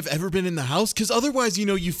men have ever been in the house? Because otherwise,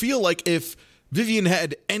 you feel like if Vivian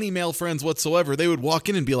had any male friends whatsoever, they would walk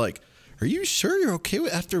in and be like, are you sure you're okay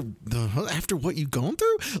with after what you've gone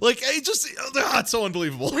through? Like, it's so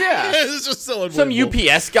unbelievable. Yeah. It's just so unbelievable.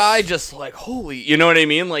 Some UPS guy just like, holy, you know what I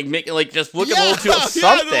mean? Like, making, like, just looking a little too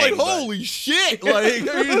something. They're like, holy shit. Like,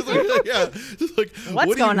 just like, what's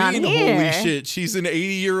what going on here? Holy shit, she's an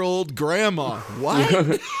 80-year-old grandma. What?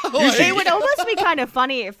 It would almost be kind of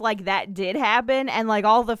funny if, like, that did happen and, like,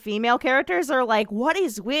 all the female characters are like, what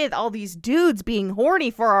is with all these dudes being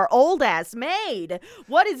horny for our old-ass maid?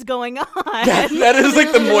 What is going on? That is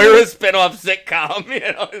like the Moira spinoff sitcom, you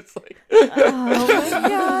know? It's like...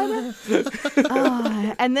 Oh, my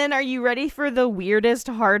God. And then are you ready for the weirdest,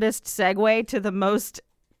 hardest segue to the most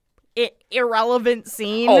irrelevant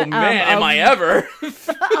scene? Oh, man, am I ever?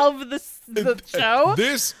 Of the show?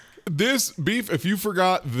 This Beef, if you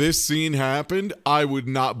forgot this scene happened, I would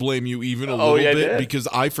not blame you even a little bit because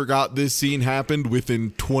I forgot this scene happened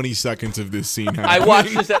within 20 seconds of this scene happening. I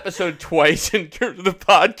watched this episode twice in terms of the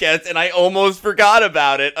podcast, and I almost forgot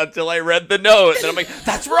about it until I read the note. And I'm like,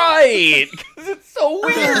 that's right! Because it's so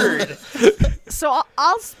weird. So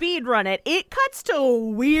I'll speed run it. It cuts to a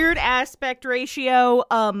weird aspect ratio.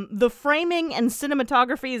 The framing and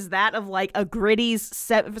cinematography is that of like a gritty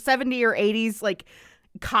 70s or 80s like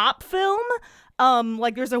cop film.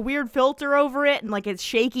 Like there's a weird filter over it and like it's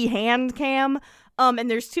shaky hand cam.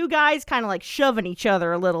 And there's two guys kind of like shoving each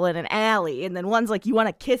other a little in an alley. And then one's like, you want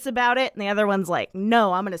to kiss about it? And the other one's like,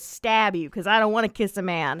 no, I'm going to stab you because I don't want to kiss a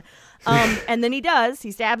man. And then he does.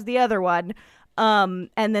 He stabs the other one. And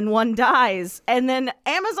then one dies. And then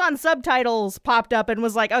Amazon subtitles popped up and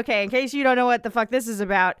was like, okay, in case you don't know what the fuck this is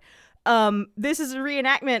about, this is a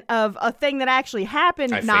reenactment of a thing that actually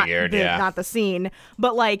happened. Not the scene,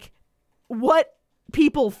 but like what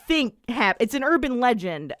people think happened. It's an urban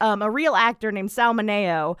legend. A real actor named Sal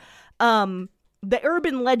Mineo. The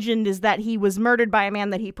urban legend is that he was murdered by a man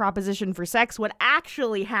that he propositioned for sex. What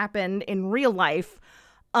actually happened in real life,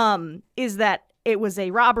 is that it was a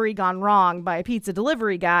robbery gone wrong by a pizza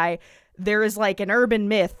delivery guy. There is like an urban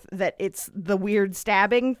myth that it's the weird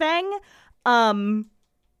stabbing thing.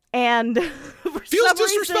 And feels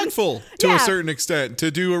disrespectful to a certain extent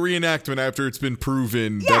to do a reenactment after it's been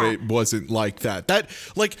proven that it wasn't like that. That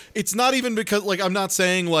like it's not even because like I'm not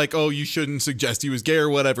saying like, oh, you shouldn't suggest he was gay or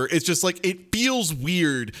whatever. It's just like it feels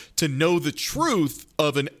weird to know the truth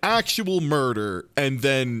of an actual murder and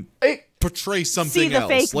then portray something else.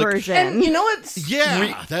 See the fake version. And you know what's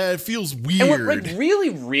that feels weird. And what like really,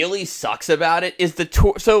 really sucks about it is the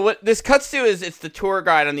tour. So what this cuts to is it's the tour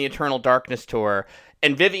guide on the Eternal Darkness tour.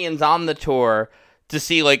 And Vivian's on the tour to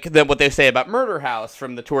see like what they say about Murder House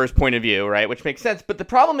from the tour's point of view, right? Which makes sense. But the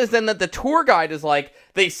problem is then that the tour guide is like,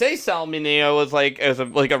 they say Sal Mineo is like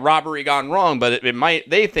a robbery gone wrong, but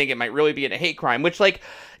they think it might really be a hate crime, which like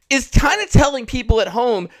is kind of telling people at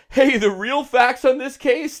home, hey, the real facts on this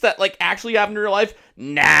case that like actually happened in real life,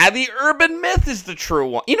 nah, the urban myth is the true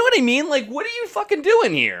one. You know what I mean? Like, what are you fucking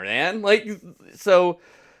doing here, man? Like, so.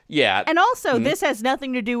 Yeah. And also, this has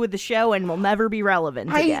nothing to do with the show and will never be relevant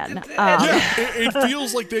again. It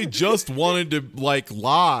feels like they just wanted to, like,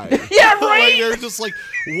 lie. Yeah, right? Like, they're just like,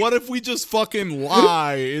 what if we just fucking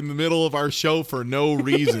lie in the middle of our show for no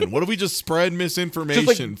reason? What if we just spread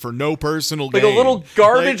misinformation for no personal gain? Like a little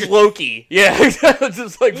garbage Loki. Yeah,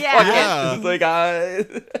 just like, fuck it. Just like,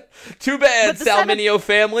 too bad, Sal Mineo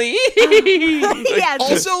family.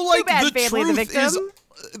 Also, like, the truth is...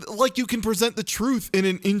 Like, you can present the truth in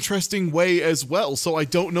an interesting way as well, so I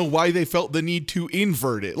don't know why they felt the need to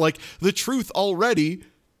invert it. Like, the truth already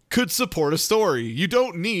could support a story. You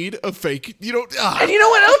don't need a fake... And you know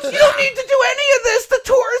what else? You don't need to do any of this! The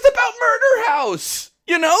tour is about Murder House!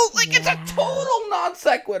 You know? Like, it's a total non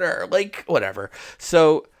sequitur. Like, whatever.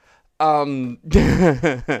 So,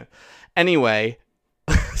 anyway...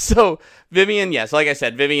 So, Vivian, yes, like I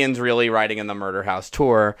said, Vivian's really riding in the Murder House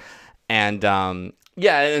tour, and, and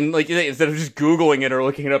like instead of just Googling it or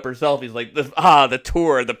looking it up herself, he's like, the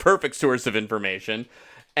tour, the perfect source of information,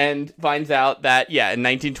 and finds out that, in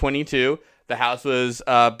 1922, the house was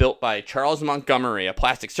built by Charles Montgomery, a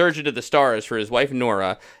plastic surgeon to the stars for his wife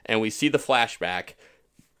Nora, and we see the flashback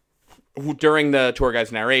during the tour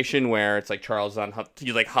guide's narration where it's like Charles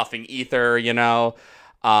he's like huffing ether, you know.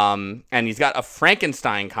 And he's got a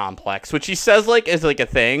Frankenstein complex, which he says like is like a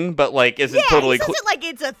thing, but like isn't totally. He says it like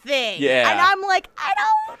it's a thing. Yeah, and I'm like, I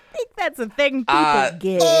don't think that's a thing people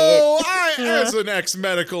get. As an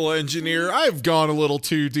ex-medical engineer, I've gone a little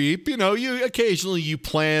too deep. You know, you occasionally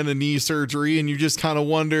plan a knee surgery, and you just kind of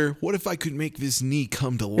wonder, what if I could make this knee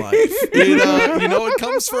come to life? It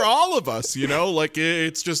comes for all of us. You know, like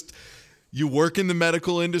it's just you work in the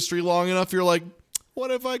medical industry long enough, you're like, what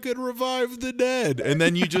if I could revive the dead? And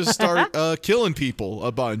then you just start killing people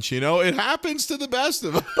a bunch, you know? It happens to the best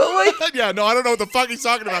of them. But like, yeah, no, I don't know what the fuck he's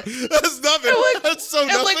talking about. That's nothing. like, That's so and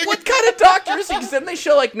nothing. like, what kind of doctor is he? Because then they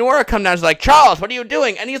show like Nora come down. She's like, Charles, what are you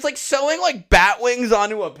doing? And he's like sewing like bat wings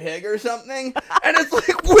onto a pig or something. And it's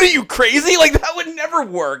like, what are you, crazy? Like, that would never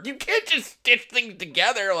work. You can't just stitch things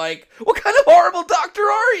together. Like, what kind of horrible doctor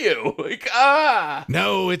are you? Like,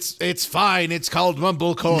 No, it's fine. It's called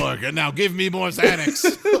Mumblecore. And now give me more Xanax.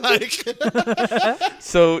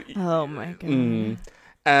 So, Oh my god.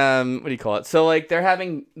 what do you call it? So like they're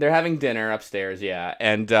having dinner upstairs, yeah.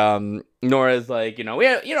 And Nora's like, you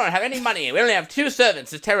don't have any money. We only have 2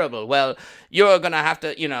 servants. It's terrible. Well, you're gonna have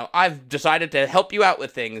to, I've decided to help you out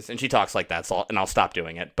with things. And she talks like that, and I'll stop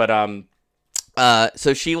doing it. But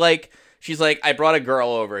so she's like, I brought a girl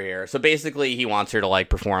over here. So basically, he wants her to like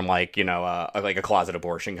perform like a closet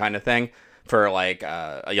abortion kind of thing for like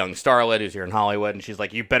a young starlet who's here in Hollywood, and she's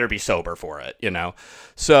like, you better be sober for it,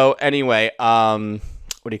 So anyway,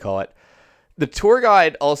 what do you call it? The tour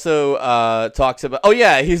guide also talks about,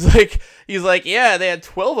 he's like, yeah, they had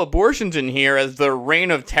 12 abortions in here as the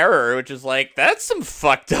reign of terror, which is like, that's some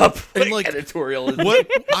fucked up editorialism. What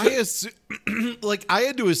I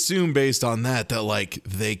had to assume based on that like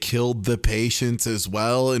they killed the patients as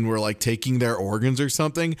well and were like taking their organs or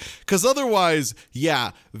something, because otherwise,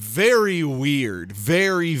 yeah, very weird,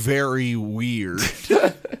 very, very weird.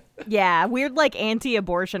 Yeah, weird like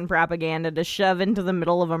anti-abortion propaganda to shove into the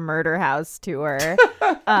middle of a murder house tour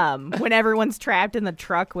when everyone's trapped in the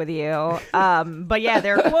truck with you. But yeah,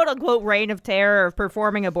 their quote-unquote reign of terror of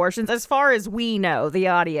performing abortions, as far as we know, the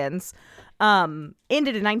audience, ended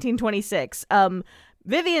in 1926.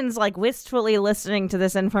 Vivian's like wistfully listening to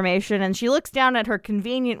this information, and she looks down at her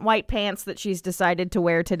convenient white pants that she's decided to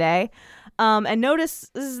wear today. And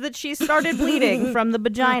notices that she started bleeding from the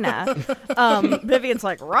vagina. Vivian's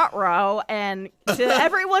like, ruh-roh, and to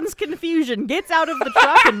everyone's confusion, gets out of the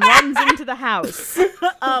truck and runs into the house. It's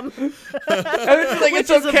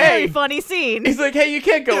is okay. A very funny scene. He's like, hey, you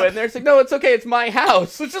can't go in there. It's like, no, it's okay. It's my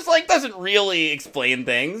house. Which just like doesn't really explain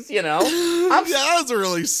things, That doesn't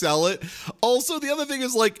really sell it. Also, the other thing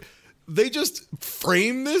is like, they just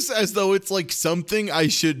frame this as though it's like something I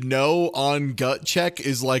should know on gut check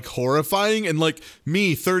is like horrifying. And like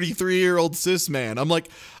me, 33-year-old cis man, I'm like,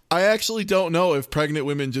 I actually don't know if pregnant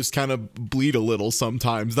women just kind of bleed a little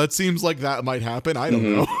sometimes. That seems like that might happen. I don't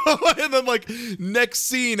know. And then like next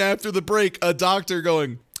scene after the break, a doctor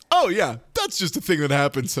going, oh yeah, that's just a thing that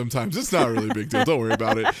happens sometimes. It's not really a big deal. Don't worry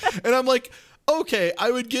about it. And I'm like, okay,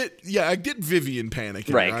 I get Vivian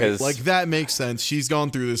panicking, right? Because like that makes sense. She's gone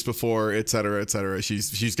through this before, et cetera, et cetera.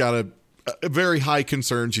 She's got a very high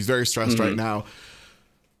concern. She's very stressed right now.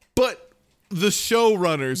 But the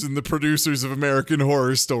showrunners and the producers of American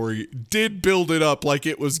Horror Story did build it up like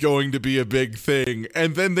it was going to be a big thing,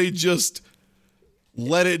 and then they just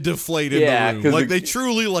let it deflate in the room. Like they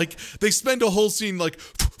truly like they spend a whole scene like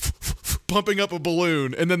pumping up a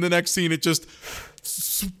balloon, and then the next scene it just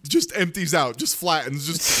empties out, just flattens,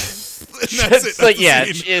 and that's it. Like,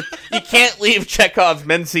 you can't leave Chekhov's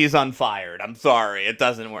Menses unfired. I'm sorry, it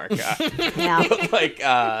doesn't work. Yeah.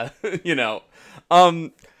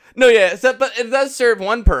 No, yeah, but it does serve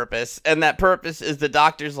one purpose, and that purpose is the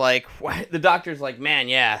doctor's like, man,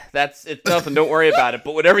 yeah, that's it's nothing. Don't worry about it.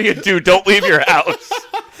 But whatever you do, don't leave your house.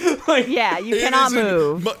 Like, yeah, you cannot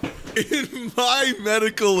move. In my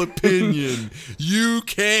medical opinion, you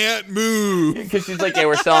can't move. Because she's like, yeah,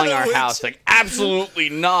 we're selling our house. Like, absolutely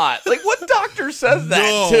not. Like, what doctor says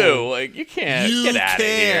that too? Like, you can't get out of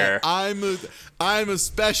here. I'm a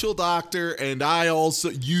special doctor, and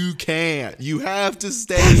you can't. You have to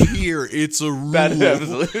stay here. It's a rule.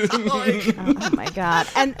 Oh my god.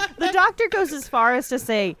 And the doctor goes as far as to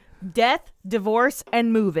say, death, divorce,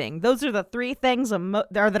 and moving. Those are the 3 things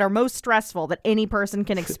that are most stressful that any person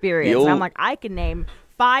can experience. And I'm like, I can name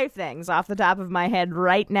 5 things off the top of my head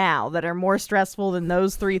right now that are more stressful than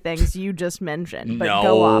those 3 things you just mentioned. But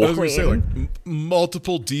go off, I was Queen. gonna say, like,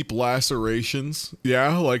 multiple deep lacerations.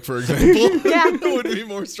 Yeah, like for example, that would be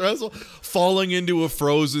more stressful. Falling into a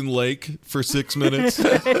frozen lake for 6 minutes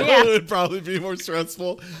would probably be more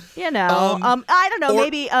stressful. I don't know.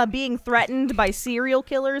 Maybe being threatened by serial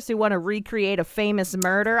killers who want to recreate a famous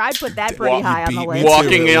murder. I'd put that pretty high on the list.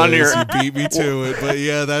 Walking on your you beat me to it, but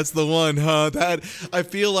yeah, that's the one, huh? That I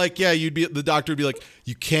feel like, yeah, the doctor would be like,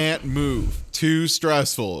 you can't move, too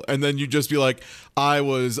stressful, and then you'd just be like, I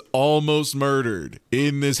was almost murdered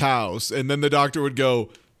in this house, and then the doctor would go,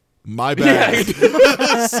 my bad.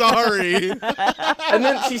 Sorry. And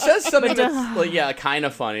then she says something that's like, kind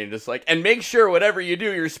of funny, just like, and make sure whatever you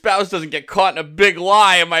do, your spouse doesn't get caught in a big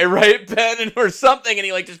lie. Am I right, Ben? Or something, and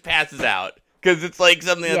he like just passes out because it's like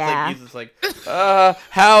something that's like he's just like,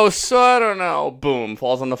 house, I don't know, boom,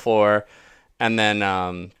 falls on the floor. And then,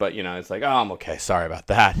 but it's like, oh, I'm okay. Sorry about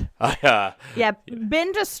that.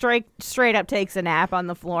 Ben just straight up takes a nap on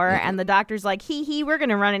the floor, and the doctor's like, we're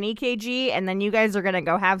gonna run an EKG, and then you guys are gonna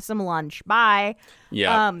go have some lunch. Bye.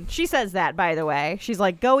 Yeah. She says that, by the way. She's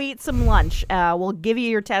like, go eat some lunch. We'll give you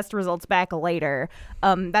your test results back later.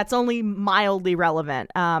 That's only mildly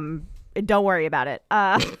relevant. Don't worry about it.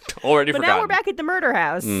 Already but forgotten. now we're back at the murder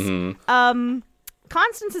house. Mm-hmm.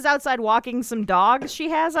 Constance is outside walking some dogs she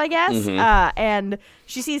has, I guess, and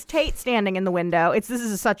she sees Tate standing in the window. This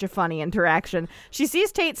is such a funny interaction. She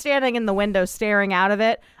sees Tate standing in the window staring out of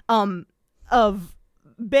it, of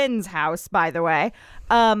Ben's house, by the way.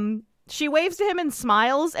 She waves to him and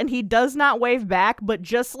smiles, and he does not wave back, but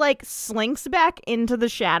just like slinks back into the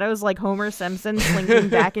shadows like Homer Simpson slinking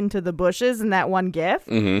back into the bushes in that one gif.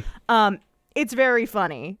 Mm-hmm. It's very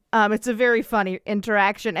funny. It's a very funny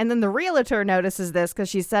interaction. And then the realtor notices this because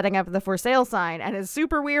she's setting up the for sale sign and is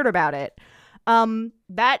super weird about it.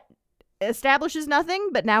 That establishes nothing,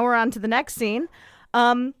 but now we're on to the next scene.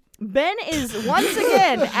 Ben is once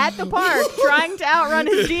again at the park trying to outrun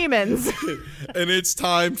his demons. And it's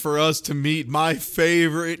time for us to meet my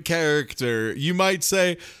favorite character. You might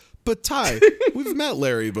say, but Ty, we've met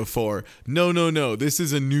Larry before. No. This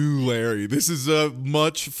is a new Larry. This is a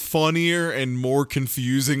much funnier and more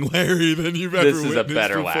confusing Larry than you've ever witnessed before. This is a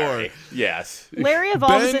better Larry. Yes. Larry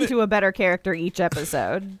evolves into a better character each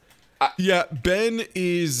episode. Yeah, Ben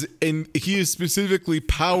is, and he is specifically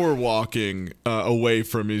power walking away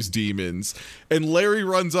from his demons. And Larry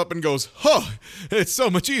runs up and goes, it's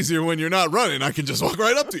so much easier when you're not running. I can just walk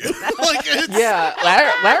right up to you.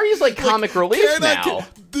 Larry's like comic relief now.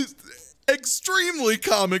 Extremely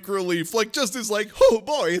comic relief. Like, just is like, oh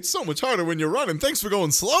boy, it's so much harder when you're running. Thanks for going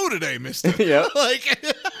slow today, mister. Yeah.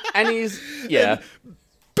 And And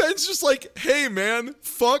Ben's just like, hey man,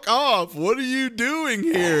 fuck off. What are you doing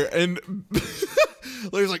here? And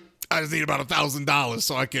Larry's like, I just need about $1,000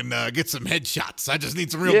 so I can get some headshots. I just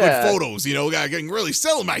need some real good photos, I can really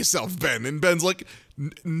sell myself, Ben. And Ben's like,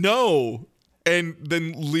 no. And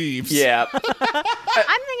then leaves. Yeah.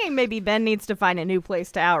 I'm thinking maybe Ben needs to find a new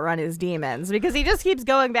place to outrun his demons because he just keeps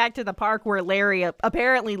going back to the park where Larry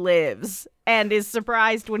apparently lives and is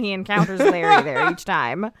surprised when he encounters Larry there each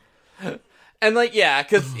time. And and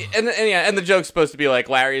the joke's supposed to be like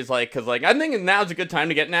Larry's like, because like I'm thinking now's a good time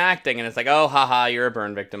to get into acting, and it's like, oh haha, you're a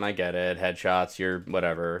burn victim, I get it, headshots, you're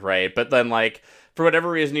whatever, right? But then like for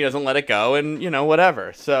whatever reason he doesn't let it go, and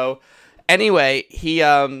whatever. So anyway,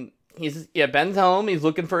 Ben's home. He's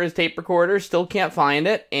looking for his tape recorder, still can't find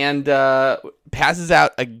it, and passes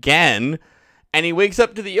out again. And he wakes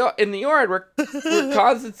up in the yard where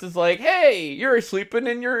Constance is like, hey, you're sleeping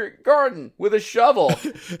in your garden with a shovel.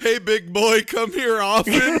 Hey, big boy, come here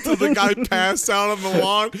often. To the guy passed out on the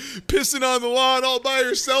lawn, pissing on the lawn all by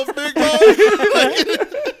yourself, big boy.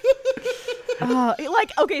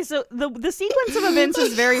 Okay, so the sequence of events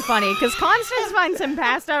is very funny because Constance finds him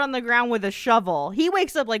passed out on the ground with a shovel. He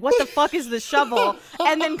wakes up like, what the fuck is the shovel?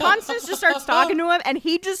 And then Constance just starts talking to him, and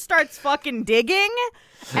he just starts fucking digging.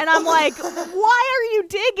 And I'm like, why are you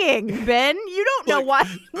digging, Ben? You don't know why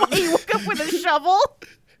you woke up with a shovel.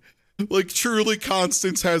 Like, truly,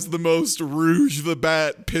 Constance has the most Rouge the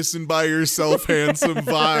Bat, pissing by yourself handsome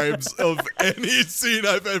vibes of any scene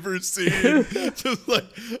I've ever seen. Just like,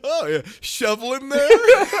 oh yeah, shoveling there?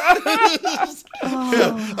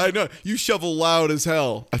 Yeah, I know. You shovel loud as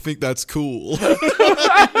hell. I think that's cool.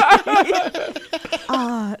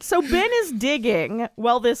 So Ben is digging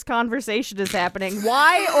while this conversation is happening.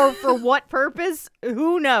 Why or for what purpose?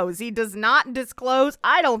 Who knows? He does not disclose.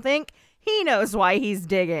 I don't think he knows why he's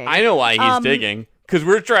digging. I know why he's digging. Because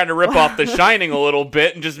we're trying to rip off The Shining a little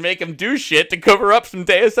bit and just make him do shit to cover up some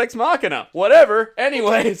Deus Ex Machina. Whatever.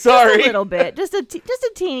 Anyway, sorry. Just a little bit. Just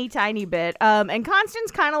a teeny tiny bit. And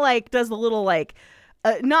Constance kind of like does the little like,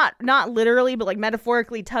 not literally, but like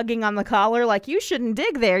metaphorically tugging on the collar. Like, you shouldn't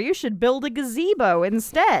dig there. You should build a gazebo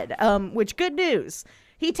instead. Which, good news.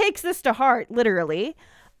 He takes this to heart, literally.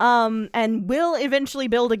 And will eventually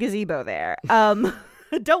build a gazebo there.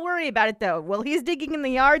 Don't worry about it, though. While he's digging in the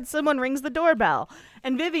yard, someone rings the doorbell,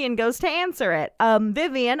 and Vivian goes to answer it.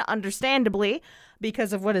 Vivian, understandably,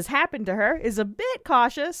 because of what has happened to her, is a bit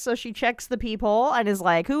cautious, so she checks the peephole and is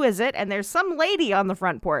like, who is it? And there's some lady on the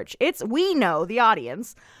front porch. We know, the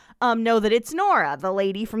audience. know that it's Nora, the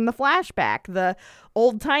lady from the flashback, the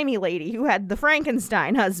old-timey lady who had the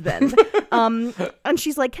Frankenstein husband. And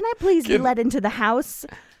she's like, can I please be let into the house?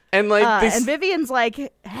 And like, and Vivian's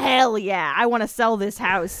like, hell yeah, I want to sell this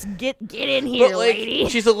house. Get in here, but, like, lady.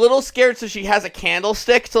 she's a little scared, so she has a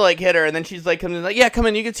candlestick to like hit her, and then she's like, come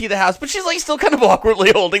in, you can see the house. But she's like still kind of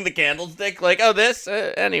awkwardly holding the candlestick, like, oh, this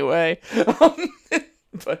anyway.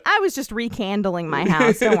 But I was just rekindling my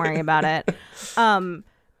house. Don't worry about it.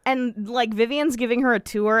 And like Vivian's giving her a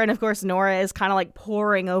tour, and of course Nora is kind of like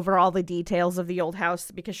poring over all the details of the old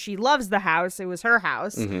house because she loves the house. It was her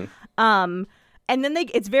house. Mm-hmm. And then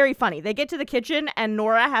it's very funny. They get to the kitchen and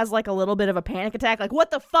Nora has like a little bit of a panic attack. Like,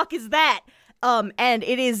 what the fuck is that? And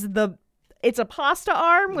it's a pasta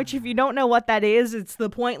arm, which if you don't know what that is, it's the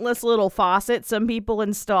pointless little faucet some people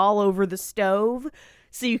install over the stove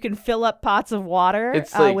so you can fill up pots of water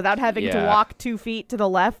without having to walk 2 feet to the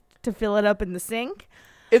left to fill it up in the sink.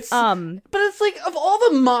 But it's like, of all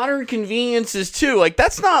the modern conveniences too, like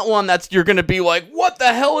that's not one you're gonna be like, what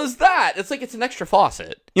the hell is that? It's like, it's an extra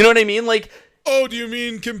faucet. You know what I mean? Like, oh, do you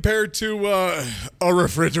mean compared to a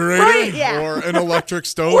refrigerator, right, yeah. or an electric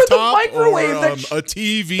stove or the top, microwave or a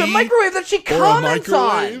TV, the microwave that she comments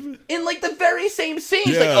on in like the very same scene?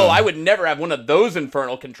 She's like, oh, I would never have one of those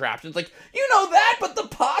infernal contraptions. Like, you know that, but the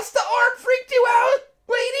pasta arm freaked you out,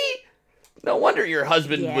 lady? No wonder your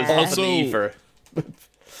husband was helping me for.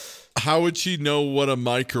 How would she know what a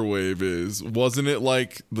microwave is? Wasn't it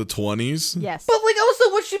like the 20s? Yes. But like,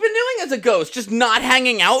 also, what's she been doing as a ghost? Just not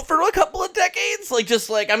hanging out for a couple of decades? Like, just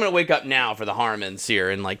like, I'm gonna wake up now for the Harmons here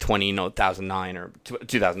in like 2009 or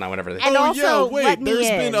 2009, whatever. And also, wait, there's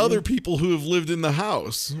been other people who have lived in the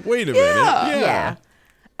house. Wait a minute.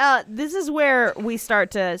 Yeah. This is where we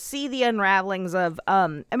start to see the unravelings of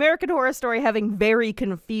American Horror Story having very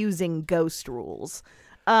confusing ghost rules.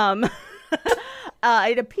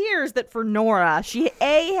 It appears that for Nora, she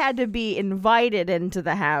A, had to be invited into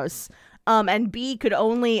the house, and B, could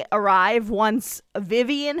only arrive once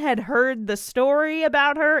Vivian had heard the story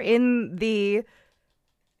about her in the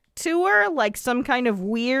tour, like some kind of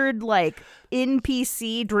weird, like,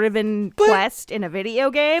 NPC-driven quest in a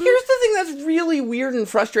video game. Here's the thing that's really weird and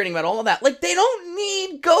frustrating about all of that. Like, they don't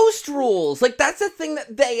need ghost rules. Like, that's the thing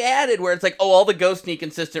that they added, where it's like, oh, all the ghosts need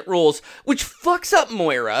consistent rules, which fucks up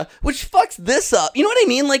Moira, which fucks this up. You know what I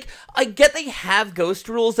mean? Like, I get they have ghost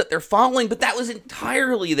rules that they're following, but that was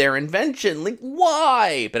entirely their invention. Like,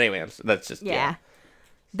 why? But anyway, that's just, yeah.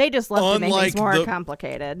 They just love to make things more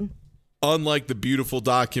complicated. Unlike the beautiful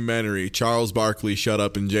documentary Charles Barkley Shut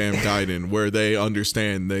Up and Jam Titan, where they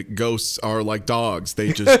understand that ghosts are like dogs,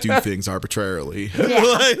 they just do things arbitrarily. Yeah.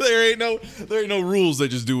 Like, there ain't no rules, they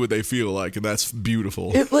just do what they feel like, and that's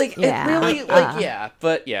beautiful. It really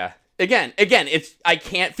but yeah. Again, it's, I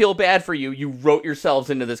can't feel bad for you. You wrote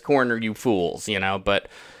yourselves into this corner, you fools, you know, but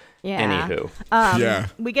yeah. Anywho.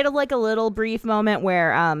 We get a little brief moment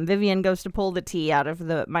where Vivian goes to pull the tea out of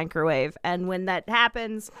the microwave, and when that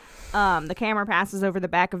happens, the camera passes over the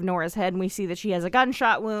back of Nora's head, and we see that she has a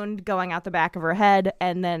gunshot wound going out the back of her head,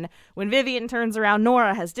 and then when Vivian turns around,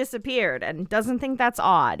 Nora has disappeared and doesn't think that's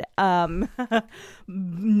odd.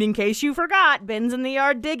 In case you forgot, Ben's in the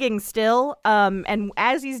yard digging still, and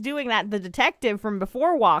as he's doing that, the detective from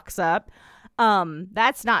before walks up.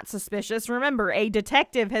 That's not suspicious. Remember, a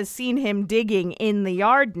detective has seen him digging in the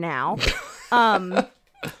yard now.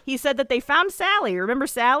 He said that they found Sally. Remember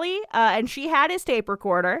Sally? And she had his tape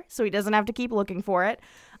recorder, so he doesn't have to keep looking for it.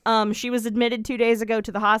 She was admitted 2 days ago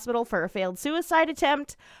to the hospital for a failed suicide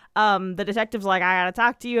attempt. The detective's like, I gotta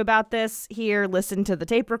talk to you about this. Here, listen to the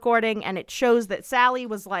tape recording. And it shows that Sally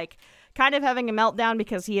was like, kind of having a meltdown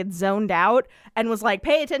because he had zoned out and was like,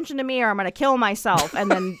 pay attention to me or I'm going to kill myself.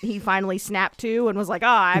 And then he finally snapped to and was like, oh,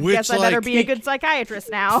 I guess I better be a good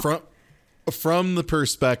psychiatrist now. From the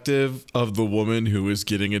perspective of the woman who is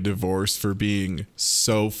getting a divorce for being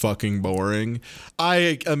so fucking boring,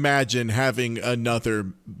 I imagine having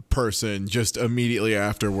another person just immediately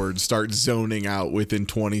afterwards start zoning out within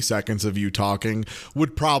 20 seconds of you talking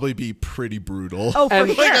would probably be pretty brutal. Oh, for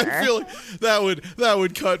sure. I feel like that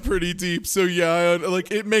would cut pretty deep. So yeah,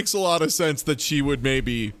 like it makes a lot of sense that she would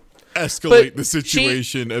maybe escalate the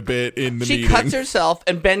situation a bit in the meeting. She cuts herself,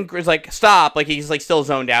 and Ben is like, stop, like he's like still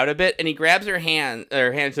zoned out a bit, and he grabs her hands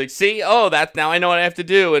like, see, oh, that's, now I know what I have to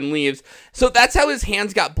do, and leaves. So that's how his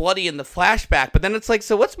hands got bloody in the flashback. But then it's like,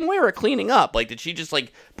 so what's Moira cleaning up? Like, did she just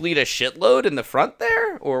like bleed a shitload in the front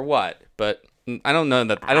there, or what? But I don't know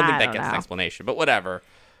that. I don't think that gets an explanation. But whatever.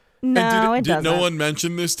 No, it doesn't. Did no one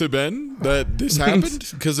mention this to Ben that this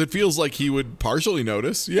happened? Because it feels like he would partially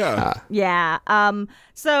notice. Yeah. Yeah.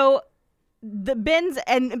 So the Ben's,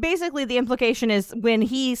 and basically the implication is when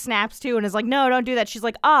he snaps to and is like, no, don't do that. She's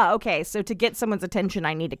like, okay. So to get someone's attention,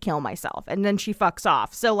 I need to kill myself. And then she fucks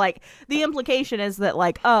off. So like the implication is that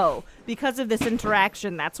like, because of this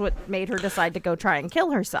interaction, that's what made her decide to go try and kill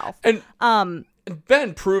herself. And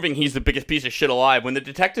Ben proving he's the biggest piece of shit alive. When the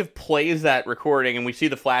detective plays that recording and we see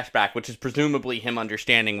the flashback, which is presumably him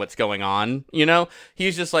understanding what's going on,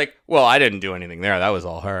 he's just like, well, I didn't do anything there. That was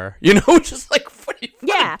all her. Just like, what are you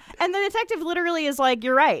Yeah. And the detective literally is like,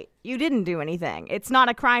 you're right. You didn't do anything. It's not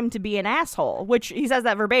a crime to be an asshole, which he says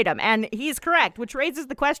that verbatim. And he's correct, which raises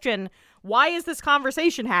the question, why is this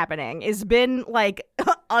conversation happening? Is Ben like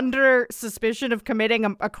under suspicion of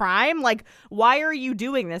committing a crime? Like, why are you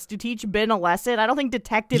doing this? To teach Ben a lesson? I don't think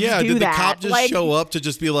detectives do that. Yeah, did the cop just show up to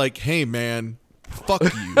just be like, hey, man, fuck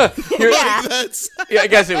you? Yeah. I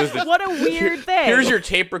guess it was what a weird thing. Here's your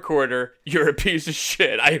tape recorder. You're a piece of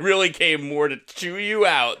shit. I really came more to chew you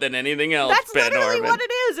out than anything else, That's Ben literally Harmon. what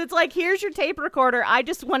it is. It's like, here's your tape recorder. I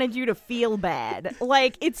just wanted you to feel bad.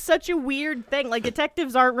 Like, it's such a weird thing. Like,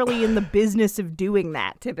 detectives aren't really in the business of doing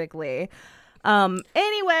that typically.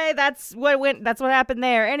 Anyway, that's what happened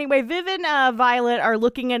there. Anyway, Viv and Violet are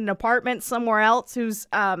looking at an apartment somewhere else who's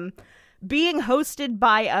being hosted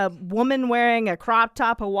by a woman wearing a crop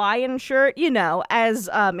top Hawaiian shirt, as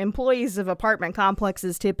employees of apartment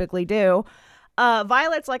complexes typically do.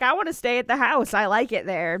 Violet's like, I want to stay at the house. I like it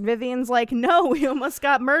there. And Vivian's like, no, we almost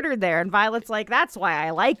got murdered there. And Violet's like, that's why I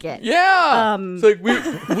like it. Yeah. It's like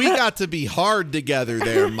we got to be hard together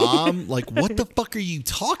there, Mom. Like, what the fuck are you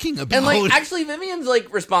talking about? And like, actually, Vivian's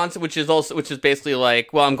like response, which is basically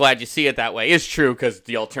like, well, I'm glad you see it that way, is true, because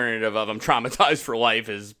the alternative of I'm traumatized for life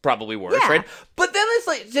is probably worse, right? But then it's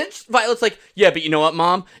like, Violet's like, yeah, but you know what,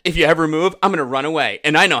 Mom? If you ever move, I'm gonna run away,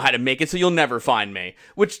 and I know how to make it so you'll never find me.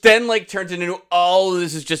 Which then like turns into, oh,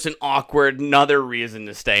 this is just another reason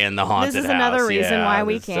to stay in the haunted house. This is another reason why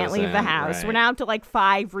we can't leave the house. Right. We're now up to like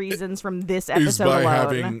 5 reasons from this episode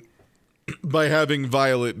alone. By having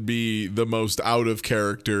Violet be the most out of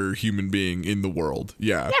character human being in the world.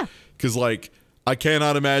 Yeah. Because like, I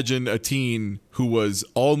cannot imagine a teen who was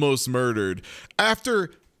almost murdered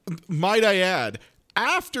after, might I add,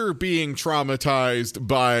 after being traumatized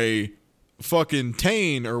by fucking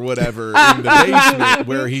Tane or whatever in the basement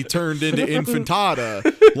where he turned into Infantata.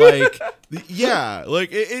 Like, yeah, like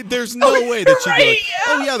there's no way that she'd be like,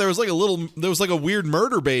 oh yeah, there was like a weird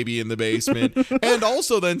murder baby in the basement. And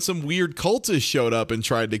also then some weird cultists showed up and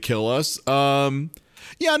tried to kill us. Yeah,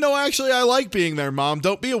 no, actually, I like being there, Mom.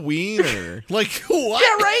 Don't be a wiener. Like, what?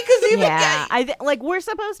 Yeah, right? Because like, we're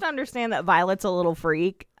supposed to understand that Violet's a little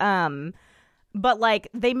freak. But like,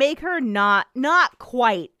 they make her not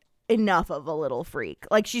quite enough of a little freak.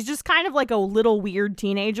 Like, she's just kind of like a little weird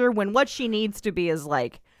teenager when what she needs to be is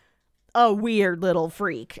like a weird little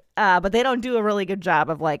freak. But they don't do a really good job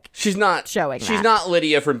of like she's not showing that. She's not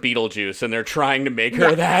Lydia from Beetlejuice, and they're trying to make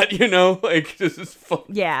her that, like, this is fun.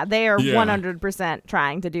 Yeah, they are 100%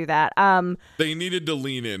 trying to do that. They needed to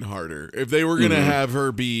lean in harder. If they were gonna have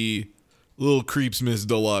her be Little Creeps Miss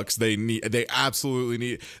Deluxe, they needed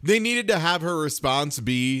to have her response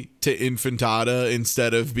be to Infantata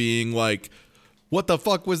instead of being like, what the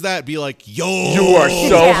fuck was that? Be like, yo, you are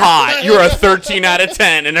so hot. You're a 13 out of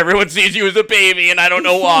 10, and everyone sees you as a baby, and I don't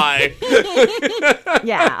know why.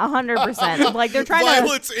 Yeah, 100%. Like, they're trying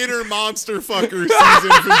Violet's inner monster fucker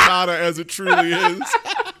sees Infantata as it truly is.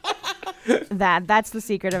 That's the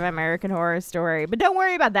secret of American Horror Story. But don't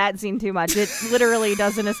worry about that scene too much. It literally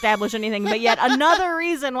doesn't establish anything. But yet another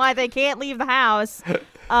reason why they can't leave the house.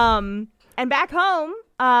 And back home,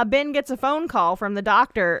 Ben gets a phone call from the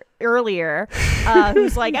doctor earlier,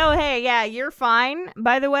 who's like, oh, hey, yeah, you're fine,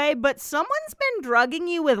 by the way, but someone's been drugging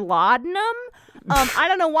you with laudanum. I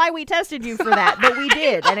don't know why we tested you for that, but we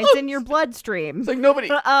did, and it's in your bloodstream. It's like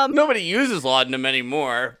nobody uses laudanum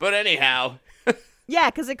anymore, but anyhow. Yeah,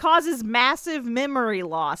 because it causes massive memory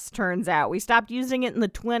loss, turns out. We stopped using it in the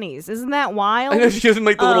 1920s. Isn't that wild? I know she's using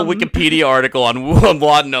like the little Wikipedia article on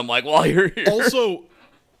laudanum, like, while you're here. Also,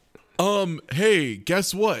 hey,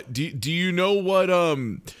 guess what? Do you know what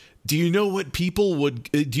people would,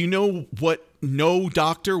 do you know what no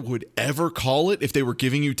doctor would ever call it if they were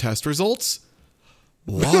giving you test results?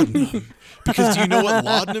 Laudanum. Because do you know what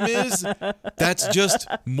laudanum is? That's just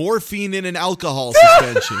morphine in an alcohol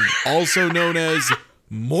suspension, also known as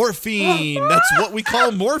morphine. That's what we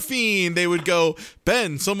call morphine. They would go,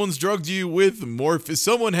 Ben, someone's drugged you with morphine.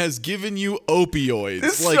 Someone has given you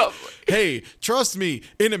opioids. hey, trust me,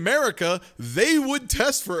 in America, they would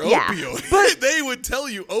test for opioids. But they would tell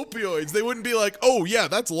you opioids. They wouldn't be like, oh, yeah,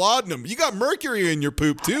 that's laudanum. You got mercury in your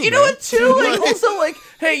poop, too, You know what, too? Like, also, like,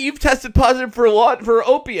 hey, you've tested positive for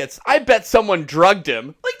opiates. I bet someone drugged him.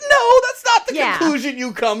 Like, no, that's not the conclusion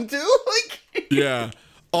you come to. Like, yeah.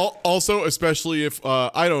 Also, especially if,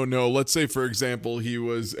 I don't know, let's say, for example, he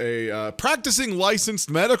was a practicing licensed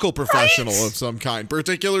medical professional of some kind,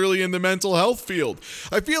 particularly in the mental health field.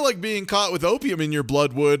 I feel like being caught with opium in your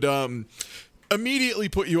blood would immediately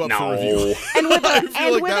put you up for review. And with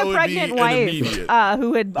a pregnant wife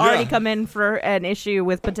who had already come in for an issue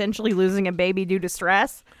with potentially losing a baby due to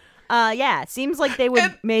stress. Seems like they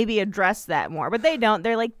would maybe address that more, but they don't.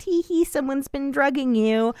 They're like, tee-hee, someone's been drugging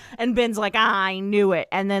you. And Ben's like, I knew it.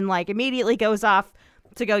 And then like immediately goes off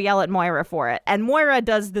to go yell at Moira for it. And Moira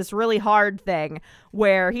does this really hard thing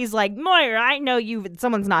where he's like, Moira, I know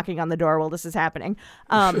someone's knocking on the door while this is happening.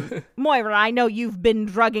 Moira, I know you've been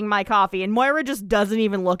drugging my coffee. And Moira just doesn't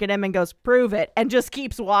even look at him and goes, prove it, and just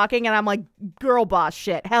keeps walking. And I'm like, girl boss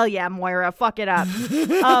shit. Hell yeah, Moira, fuck it up.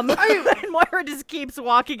 And Moira just keeps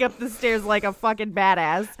walking up the stairs like a fucking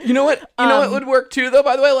badass. You know what? What would work too, though,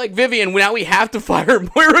 by the way? Like, Vivian, now we have to fire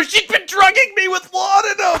Moira. She's been drugging me with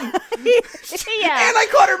laudanum. Yeah. And I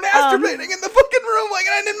caught her masturbating in the fucking room. Like,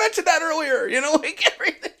 and I didn't mention that earlier. You know, like,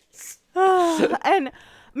 everything. And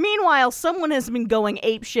meanwhile, someone has been going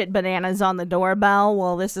apeshit bananas on the doorbell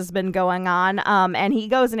while this has been going on. And he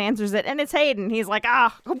goes and answers it, and it's Hayden. He's like,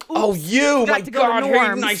 oh, you, my God,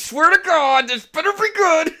 Hayden, I swear to God, this better be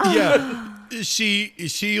good. Yeah,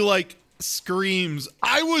 she like screams,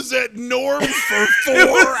 I was at Norm's for 4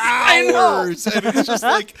 hours. And it's just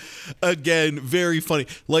like, again, very funny.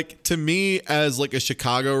 Like, to me, as like a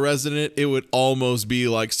Chicago resident, it would almost be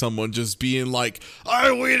like someone just being like,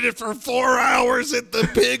 I waited for 4 hours at the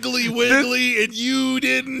Piggly Wiggly and you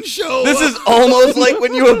didn't show This up. is almost like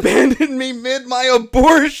when you abandoned me mid my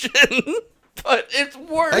abortion. But it's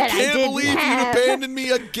worse. I can't believe you abandoned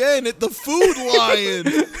me again at the Food Lion.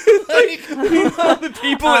 Like, the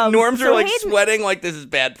people at Norm's are like sweating like this is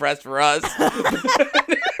bad press for us.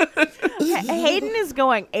 Hayden is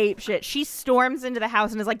going apeshit. She storms into the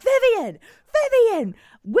house and is like, Vivian,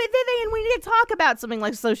 we need to talk about something.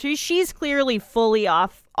 Like, so she's clearly fully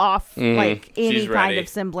off like any kind of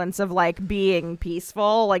semblance of like being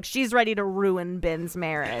peaceful. Like, she's ready to ruin Ben's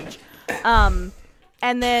marriage.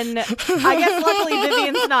 And then I guess luckily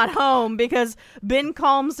Vivian's not home because Ben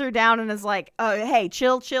calms her down and is like, hey,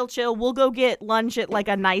 chill. We'll go get lunch at like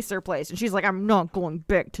a nicer place. And she's like, I'm not going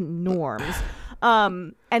back to Norm's.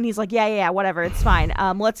 And he's like, yeah, whatever. It's fine.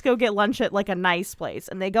 Let's go get lunch at like a nice place.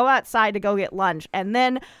 And they go outside to go get lunch. And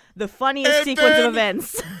then the funniest sequence of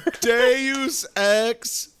events. Deus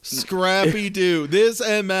Ex Scrappy Doo. This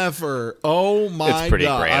MFer. Oh my God. It's pretty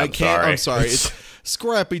great. I'm sorry. It's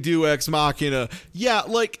Scrappy Doo Ex Machina. Yeah,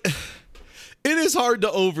 like, it is hard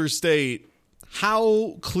to overstate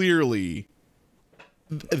how clearly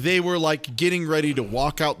they were like getting ready to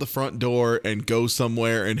walk out the front door and go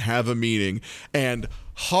somewhere and have a meeting, and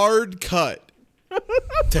hard cut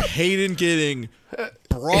to Hayden getting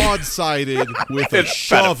broadsided with a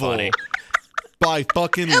shovel by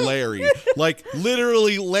fucking Larry. Like,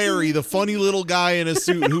 literally Larry, the funny little guy in a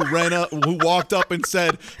suit who walked up and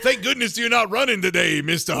said, thank goodness you're not running today,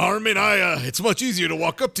 Mr. Harmon. It's much easier to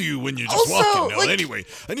walk up to you when you're just walking now. Like, anyway,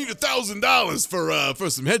 I need $1,000 for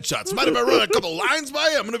some headshots. Mind if I run a couple lines by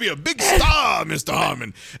you? I'm going to be a big star, Mr.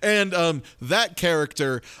 Harmon. And that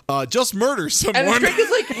character just murders someone. And it's great because,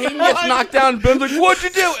 like, Hayden gets knocked down, Ben's like, what'd you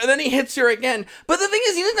do? And then he hits her again. But the thing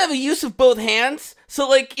is, he doesn't have a use of both hands. So,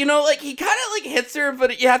 like, you know, like, he kind of, like, hits her,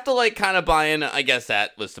 but you have to, like, kind of buy in. I guess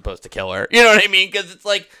that was supposed to kill her. You know what I mean? Because it's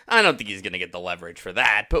like, I don't think he's going to get the leverage for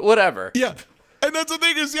that, but whatever. Yeah. And that's the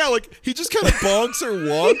thing is, yeah, like, he just kind of bonks her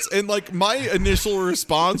once, and, like, my initial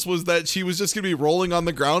response was that she was just going to be rolling on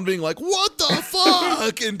the ground being like, what the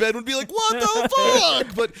fuck? And Ben would be like, what the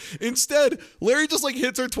fuck? But instead, Larry just, like,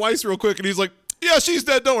 hits her twice real quick, and he's like, yeah, she's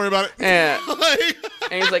dead. Don't worry about it. Yeah.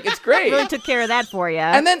 And he's like, it's great. I really took care of that for you.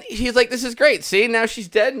 And then he's like, this is great. See, now she's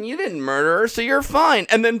dead and you didn't murder her, so you're fine.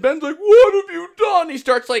 And then Ben's like, what have you done? He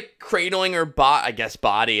starts like cradling her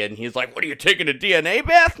body, and he's like, what are you taking a DNA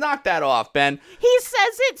bath? Knock that off, Ben. He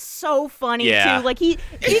says it's so funny too. Like he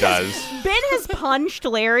does. Ben has punched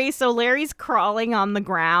Larry, so Larry's crawling on the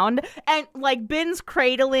ground, and like Ben's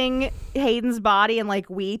cradling Hayden's body and like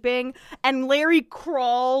weeping, and Larry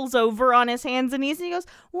crawls over on his hands and knees and he goes,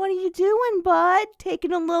 what are you doing, bud?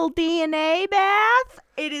 Taking a little DNA bath?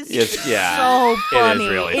 It is so funny. It is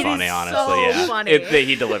really funny, honestly. So yeah. funny.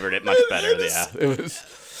 He delivered it much better. Yeah. It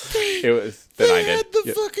was than they I did. had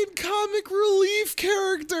the fucking comic relief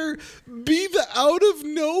character be the out of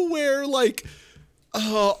nowhere, like,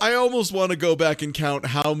 oh, I almost want to go back and count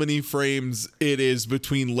how many frames it is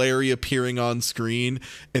between Larry appearing on screen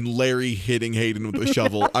and Larry hitting Hayden with a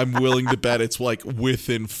shovel. I'm willing to bet it's like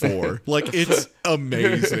within 4. Like, it's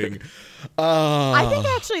amazing. I think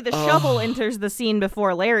actually the shovel enters the scene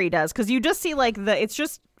before Larry does, because you just see like it's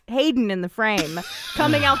just Hayden in the frame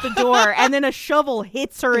coming out the door, and then a shovel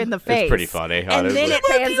hits her in the face. It's pretty funny, and honestly. then it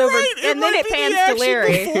pans over, and then it pans to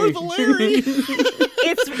Larry. Before the Larry.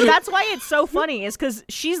 That's why it's so funny, is because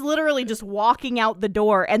she's literally just walking out the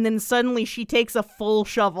door, and then suddenly she takes a full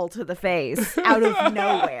shovel to the face out of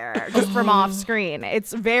nowhere, just from off screen.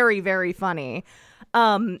 It's very, very funny.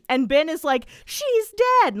 And Ben is like, she's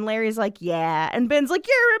dead, and Larry's like, yeah, and Ben's like,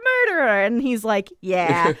 you're a murderer, and he's like,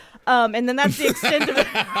 yeah. And then that's the extent of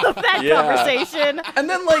that conversation. And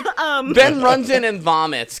then, like, Ben runs in and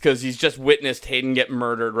vomits because he's just witnessed Hayden get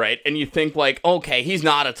murdered, right? And you think, like, okay, he's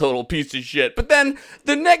not a total piece of shit. But then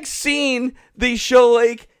the next scene, they show,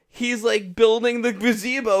 like, he's, like, building the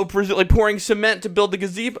gazebo, like, pouring cement to build the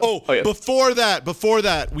gazebo. Oh yeah. Before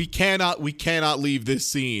that, we cannot leave this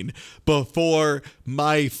scene before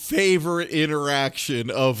my favorite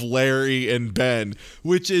interaction of Larry and Ben,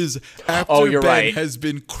 which is after Ben has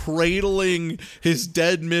been cradling his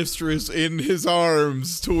dead mistress in his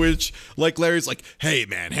arms, to which, like, Larry's like, hey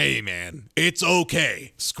man, it's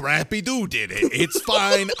okay. Scrappy Doo did it. It's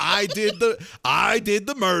fine. I did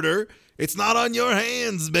the murder. It's not on your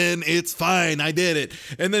hands, Ben. It's fine. I did it.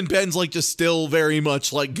 And then Ben's like just still very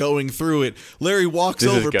much like going through it. Larry walks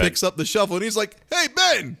over, picks up the shovel, and he's like, hey,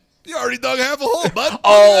 Ben, you already dug half a hole, bud.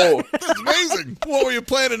 Oh. That's amazing. What were you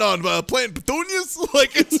planning on? Planting petunias?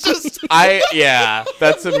 Like, it's just...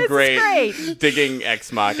 that's some great digging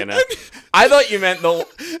ex machina. I thought you meant the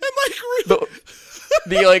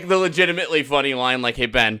legitimately funny line, like, hey,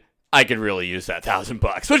 Ben, I could really use that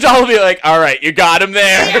 $1,000, which I'll be like, all right, you got him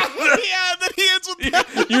there. Yeah, then he ends with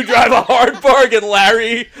that. You drive a hard bargain,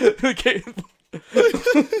 Larry.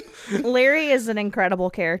 Larry is an incredible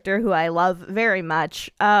character who I love very much.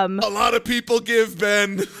 A lot of people give,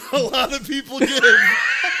 Ben. A lot of people give.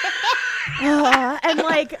 And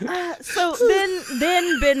like, so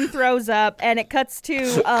then Ben throws up, and it cuts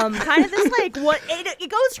to kind of this like it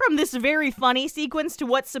goes from this very funny sequence to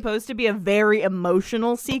what's supposed to be a very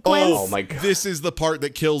emotional sequence. Oh my god! This is the part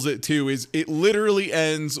that kills it too. Is it literally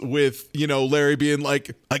ends with Larry being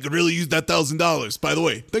like, I could really use that $1,000. By the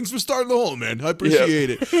way, thanks for starting the hole, man. I appreciate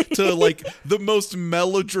it. To like the most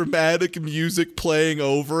melodramatic music playing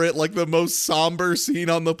over it, like the most somber scene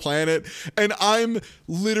on the planet, and I'm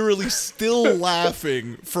literally still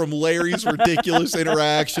laughing from Larry's ridiculous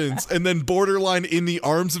interactions, and then Borderline In the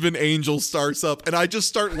Arms of an Angel starts up, and I just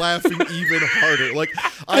start laughing even harder. Like,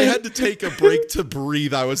 I had to take a break to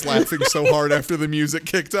breathe. I was laughing so hard after the music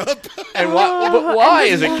kicked up. And why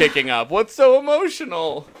is it kicking up? What's so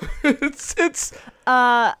emotional?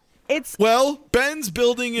 Well, Ben's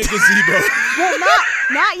building a gazebo. Well,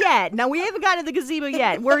 not yet. Now, we haven't gotten to the gazebo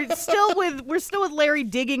yet. We're still with Larry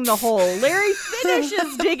digging the hole. Larry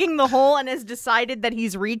finishes digging the hole and has decided that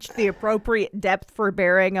he's reached the appropriate depth for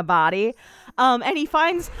burying a body. And he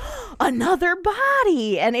finds another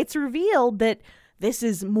body, and it's revealed that this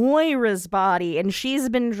is Moira's body, and she's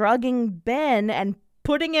been drugging Ben and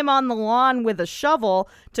putting him on the lawn with a shovel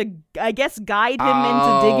to, I guess, guide him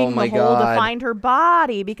into digging the hole to find her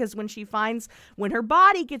body, because when her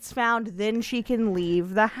body gets found, then she can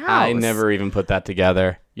leave the house. I never even put that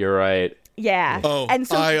together. You're right. Yeah. Oh, and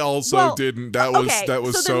so, I also didn't. That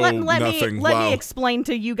was so nothing. Let me explain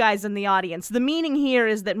to you guys in the audience. The meaning here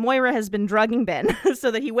is that Moira has been drugging Ben so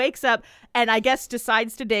that he wakes up and I guess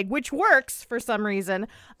decides to dig, which works for some reason.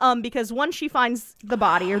 Because once she finds the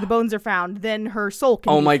body or the bones are found, then her soul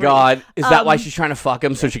can be free. God. Is that why she's trying to fuck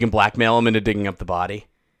him so she can blackmail him into digging up the body?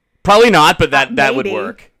 Probably not, but that would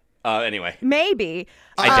work. Anyway. Maybe.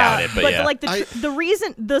 I doubt it, but yeah. Like the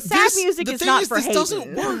reason the sad music is not for Hayden. This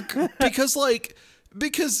doesn't work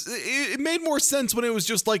because it made more sense when it was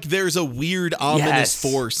just like there's a weird ominous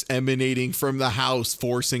force emanating from the house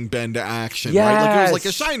forcing Ben to action, right? Like it was like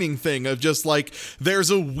a Shining thing of just like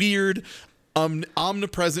there's a weird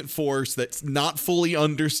omnipresent force that's not fully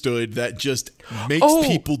understood that just makes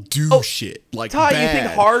people do shit like Todd, bad. You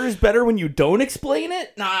think horror is better when you don't explain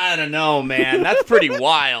it? Nah, I don't know, man. That's pretty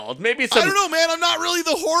wild. Maybe some... I don't know, man. I'm not really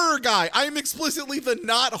the horror guy. I'm explicitly the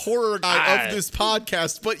not horror guy of this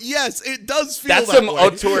podcast. But yes, it does feel that's that some way.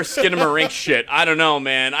 auteur skinamarink shit. I don't know,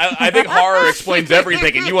 man. I think horror explains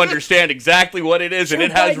everything, and you understand exactly what it is, and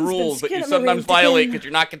it has rules that you sometimes violate because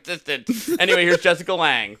you're not consistent. Anyway, here's Jessica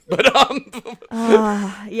Lange. But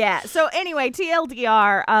Yeah. So anyway,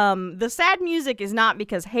 TLDR, the sad music is not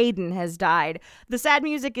because Hayden has died. The sad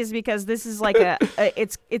music is because this is like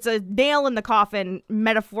it's a nail in the coffin,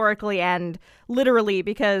 metaphorically and literally,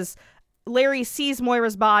 because Larry sees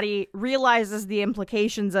Moira's body, realizes the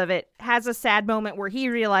implications of it, has a sad moment where he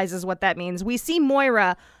realizes what that means. We see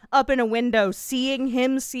Moira up in a window seeing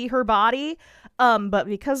him see her body, but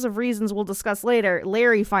because of reasons we'll discuss later,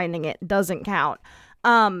 Larry finding it doesn't count.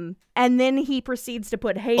 And then he proceeds to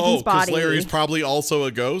put Hayden's body. Oh, because Larry's probably also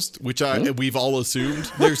a ghost, which we've all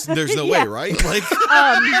assumed. There's no way, right? Like,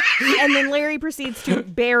 and then Larry proceeds to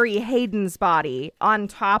bury Hayden's body on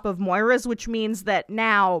top of Moira's, which means that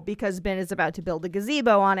now, because Ben is about to build a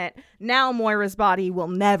gazebo on it, now Moira's body will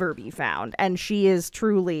never be found, and she is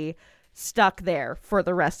truly stuck there for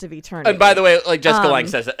the rest of eternity. And by the way, like Jessica Lange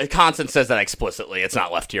says, Constance says that explicitly. It's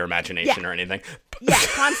not left to your imagination or anything. Yeah,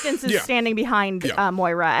 Constance is standing behind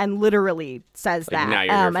Moira and literally says like, that. now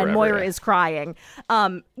you're here forever, and Moira is crying.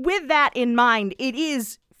 With that in mind, it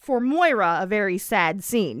is, for Moira, a very sad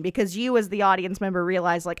scene, because you as the audience member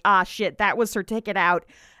realize, like, shit, that was her ticket out,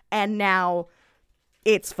 and now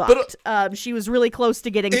it's fucked. She was really close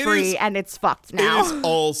to getting free, and it's fucked now. It is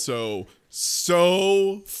also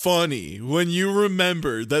so funny when you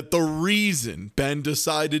remember that the reason Ben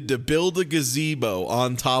decided to build a gazebo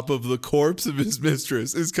on top of the corpse of his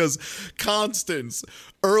mistress is because Constance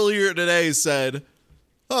earlier today said,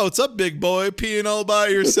 "Oh, what's up, big boy? Peeing all by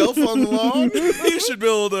yourself on the lawn? You should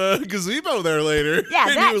build a gazebo there later." Yeah,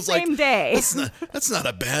 and that he was same like, day. That's not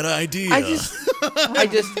a bad idea.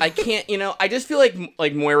 I can't, I just feel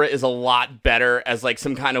like Moira is a lot better as like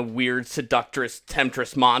some kind of weird seductress,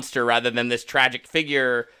 temptress monster rather than this tragic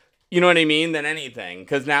figure, you know what I mean, than anything.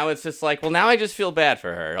 Because now it's just like, well, now I just feel bad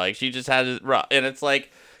for her. Like, she just had it rough. And it's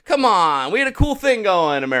like, come on, we had a cool thing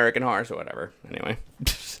going, American Horror or whatever. Anyway.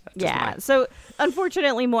 Yeah, so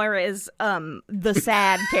unfortunately Moira is the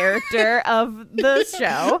sad character of the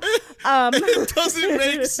show. It doesn't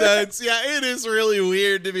make sense. Yeah, it is really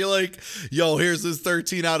weird to be like, yo, here's this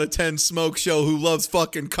 13 out of 10 smoke show who loves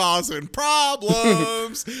fucking causing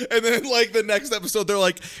problems. And then like the next episode they're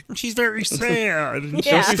like, she's very sad and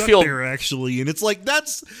she's stuck there actually. And it's like,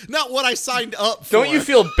 that's not what I signed up for. Don't you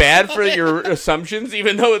feel bad for your assumptions,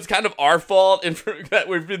 even though it's kind of our fault and that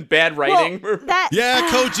we've been bad writing? Well,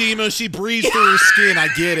 Kojima, she breathes through her skin. I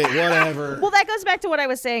get it. Whatever. Well, that goes back to what I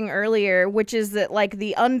was saying earlier, which is that like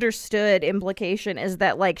the understood implication is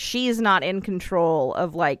that like she's not in control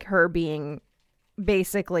of like her being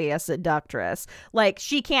basically a seductress. Like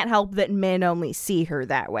she can't help that men only see her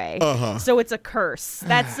that way. So it's a curse.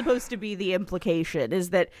 That's supposed to be the implication,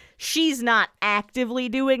 is that she's not actively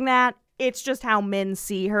doing that. It's just how men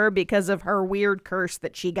see her because of her weird curse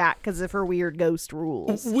that she got because of her weird ghost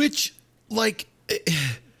rules. Which, like,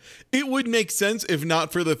 it would make sense if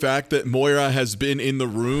not for the fact that Moira has been in the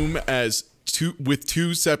room with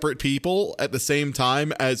two separate people at the same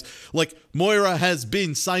time, as like Moira has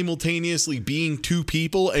been simultaneously being two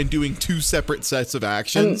people and doing two separate sets of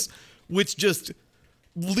actions, which just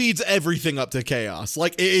leads everything up to chaos.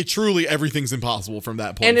 Like it truly, everything's impossible from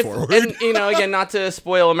that point forward. And again, not to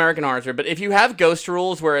spoil American Horror, but if you have ghost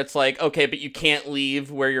rules where it's like, okay, but you can't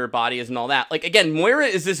leave where your body is and all that. Like again, Moira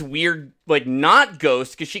is this weird, like not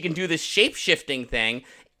ghost because she can do this shape-shifting thing,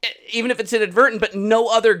 even if it's inadvertent, but no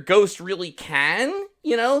other ghost really can.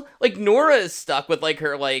 You know, like Nora is stuck with like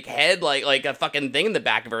her like head, like a fucking thing in the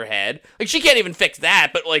back of her head. Like she can't even fix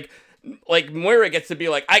that, but like Moira gets to be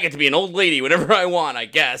like, I get to be an old lady whenever I want, I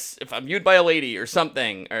guess, if I'm viewed by a lady or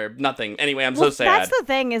something or nothing. Anyway, I'm so sad. That's the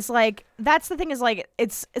thing is like,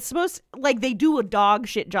 it's supposed, like they do a dog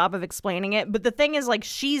shit job of explaining it, but the thing is like,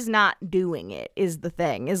 she's not doing it is the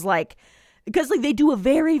thing, is like, because like they do a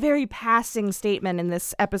very, very passing statement in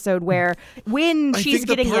this episode where when she's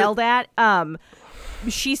getting yelled at,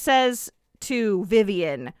 she says to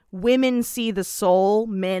Vivian, women see the soul,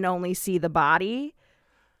 men only see the body.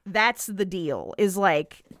 That's the deal, is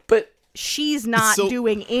like, but she's not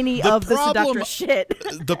doing any of the seductress shit.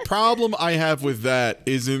 The problem I have with that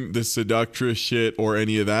isn't the seductress shit or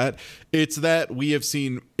any of that. It's that we have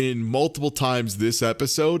seen in multiple times this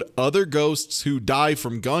episode, other ghosts who die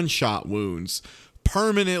from gunshot wounds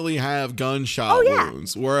permanently have gunshot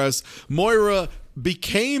wounds. Whereas Moira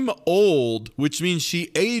became old, which means she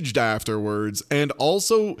aged afterwards, and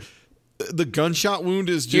also the gunshot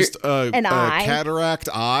wound is just a cataract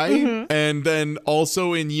eye, and then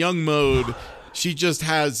also in young mode, she just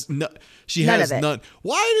has none.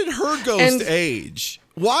 Why did her ghost age?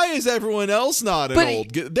 Why is everyone else not an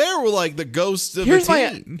old? They were like the ghosts of a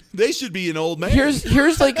teen. They should be an old man.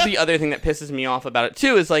 Here's like the other thing that pisses me off about it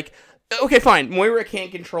too is like okay, fine, Moira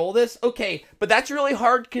can't control this. Okay, but that's really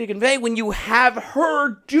hard to convey when you have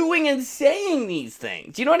her doing and saying these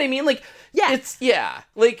things. You know what I mean? Like,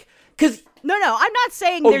 because... No, I'm not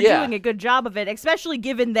saying they're doing a good job of it, especially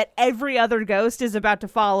given that every other ghost is about to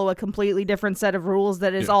follow a completely different set of rules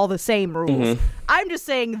that is all the same rules. Mm-hmm. I'm just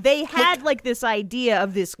saying they had like this idea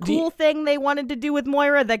of this cool thing they wanted to do with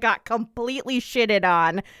Moira that got completely shitted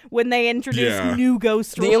on when they introduced new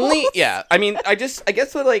ghost rules. I mean, I guess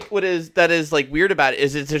what is weird about it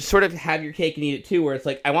is to sort of have your cake and eat it too, where it's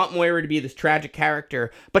like, I want Moira to be this tragic character,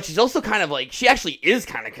 but she's also kind of like, she actually is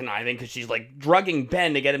kind of conniving because she's like drugging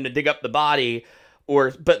Ben to get him to dig up the body.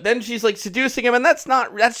 But then she's like seducing him, and that's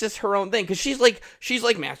just her own thing, because she's like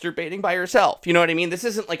masturbating by herself. You know what I mean? This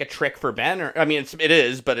isn't like a trick for Ben, it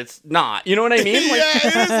is, but it's not. You know what I mean?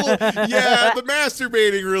 Like, the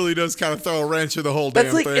masturbating really does kind of throw a wrench in the whole damn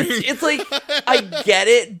thing. It's like, I get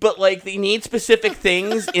it, but like they need specific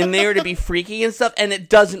things in there to be freaky and stuff, and it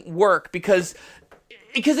doesn't work because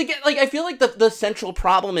again, like I feel like the central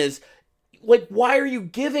problem is, like, why are you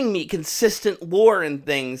giving me consistent lore and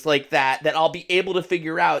things like that I'll be able to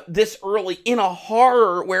figure out this early in a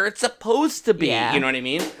horror where it's supposed to be? Yeah. You know what I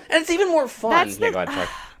mean? And it's even more fun. Go ahead, Chuck.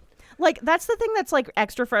 Like, that's the thing that's, like,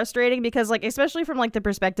 extra frustrating because, like, especially from, like, the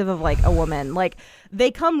perspective of, like, a woman, like, they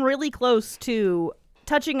come really close to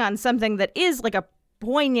touching on something that is, like, a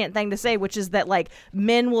poignant thing to say, which is that, like,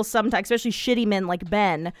 men will sometimes, especially shitty men like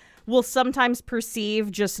Ben, will sometimes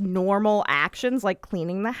perceive just normal actions like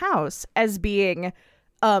cleaning the house as being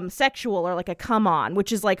sexual or like a come on,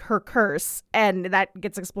 which is like her curse, and that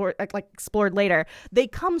gets explored later. They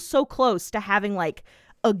come so close to having like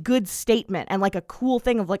a good statement and like a cool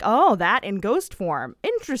thing of like, oh, that in ghost form,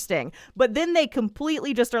 interesting. But then they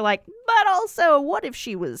completely just are like, but also, what if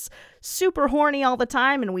she was super horny all the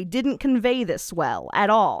time and we didn't convey this well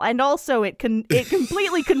at all? And also it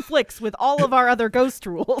completely conflicts with all of our other ghost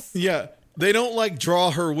rules. Yeah. They don't like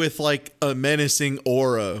draw her with like a menacing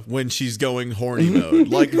aura when she's going horny mode.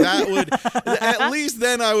 Like that would, at least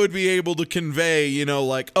then I would be able to convey, you know,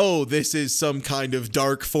 like, oh, this is some kind of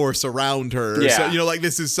dark force around her. Yeah. So, you know, like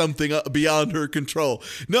this is something beyond her control.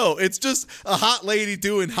 No, it's just a hot lady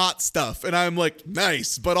doing hot stuff. And I'm like,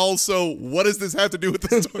 nice. But also, what does this have to do with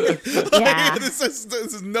the story? This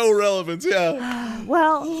is no relevance. Yeah.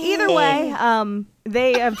 Well, either way,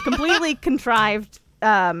 they have completely contrived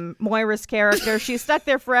Moira's character. She's stuck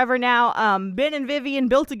there forever now. Ben and Vivian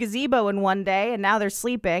built a gazebo in one day, and now they're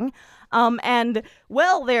sleeping. And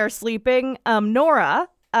while they're sleeping, Nora,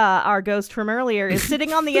 our ghost from earlier, is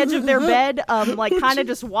sitting on the edge of their bed, like kind of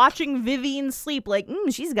just watching Vivian sleep, like,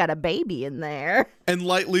 she's got a baby in there. And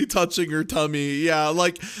lightly touching her tummy. Yeah,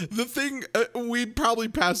 like the thing, we probably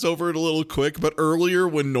passed over it a little quick, but earlier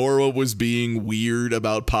when Nora was being weird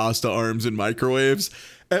about pasta arms and microwaves,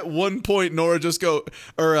 at one point, Vivian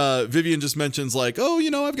just mentions like, oh, you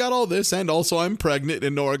know, I've got all this and also I'm pregnant.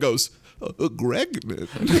 And Nora goes, Gregnant.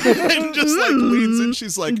 And just like leans in.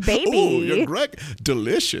 She's like, baby. Oh, you're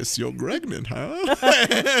delicious. You're Gregnant,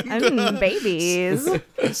 huh? Babies.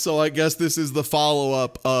 So I guess this is the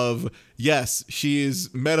follow-up of, yes, she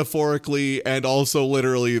is metaphorically and also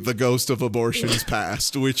literally the ghost of abortion's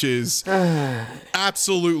past, which is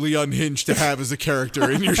absolutely unhinged to have as a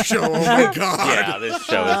character in your show. Oh my God. Yeah, this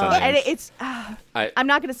show is unhinged. And it's, I'm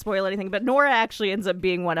not going to spoil anything, but Nora actually ends up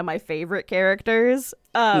being one of my favorite characters.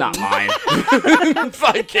 Not mine.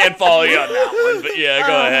 I can't follow you on that one, but yeah,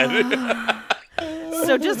 go ahead.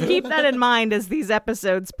 So just keep that in mind as these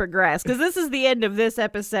episodes progress, because this is the end of this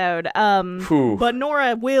episode. But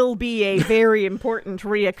Nora will be a very important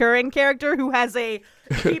reoccurring character who has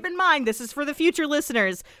keep in mind, this is for the future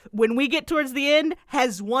listeners, when we get towards the end,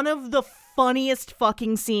 has one of the funniest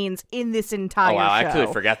fucking scenes in this entire show. I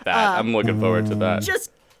actually forget that. I'm looking forward to that.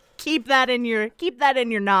 Just keep that in your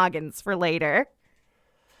noggins for later.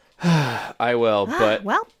 I will, but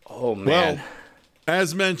oh man. Well,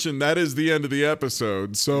 as mentioned, that is the end of the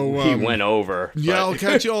episode. So he went over. Yeah, I'll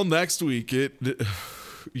catch you all next week. Where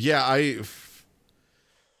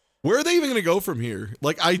are they even going to go from here?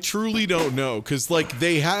 Like, I truly don't know, because like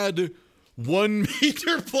they had one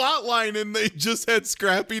major plot line and they just had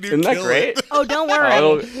Scrappy to Isn't kill that great? it. Oh, don't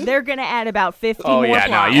worry. They're going to add about 50 more plot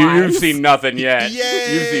lines. You've seen nothing yet.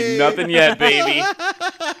 Yay! You've seen nothing yet, baby.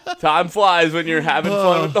 Time flies when you're having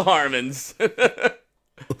fun with the Harmons.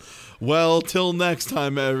 Well, till next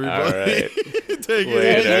time, everybody. All right. Take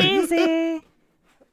it easy.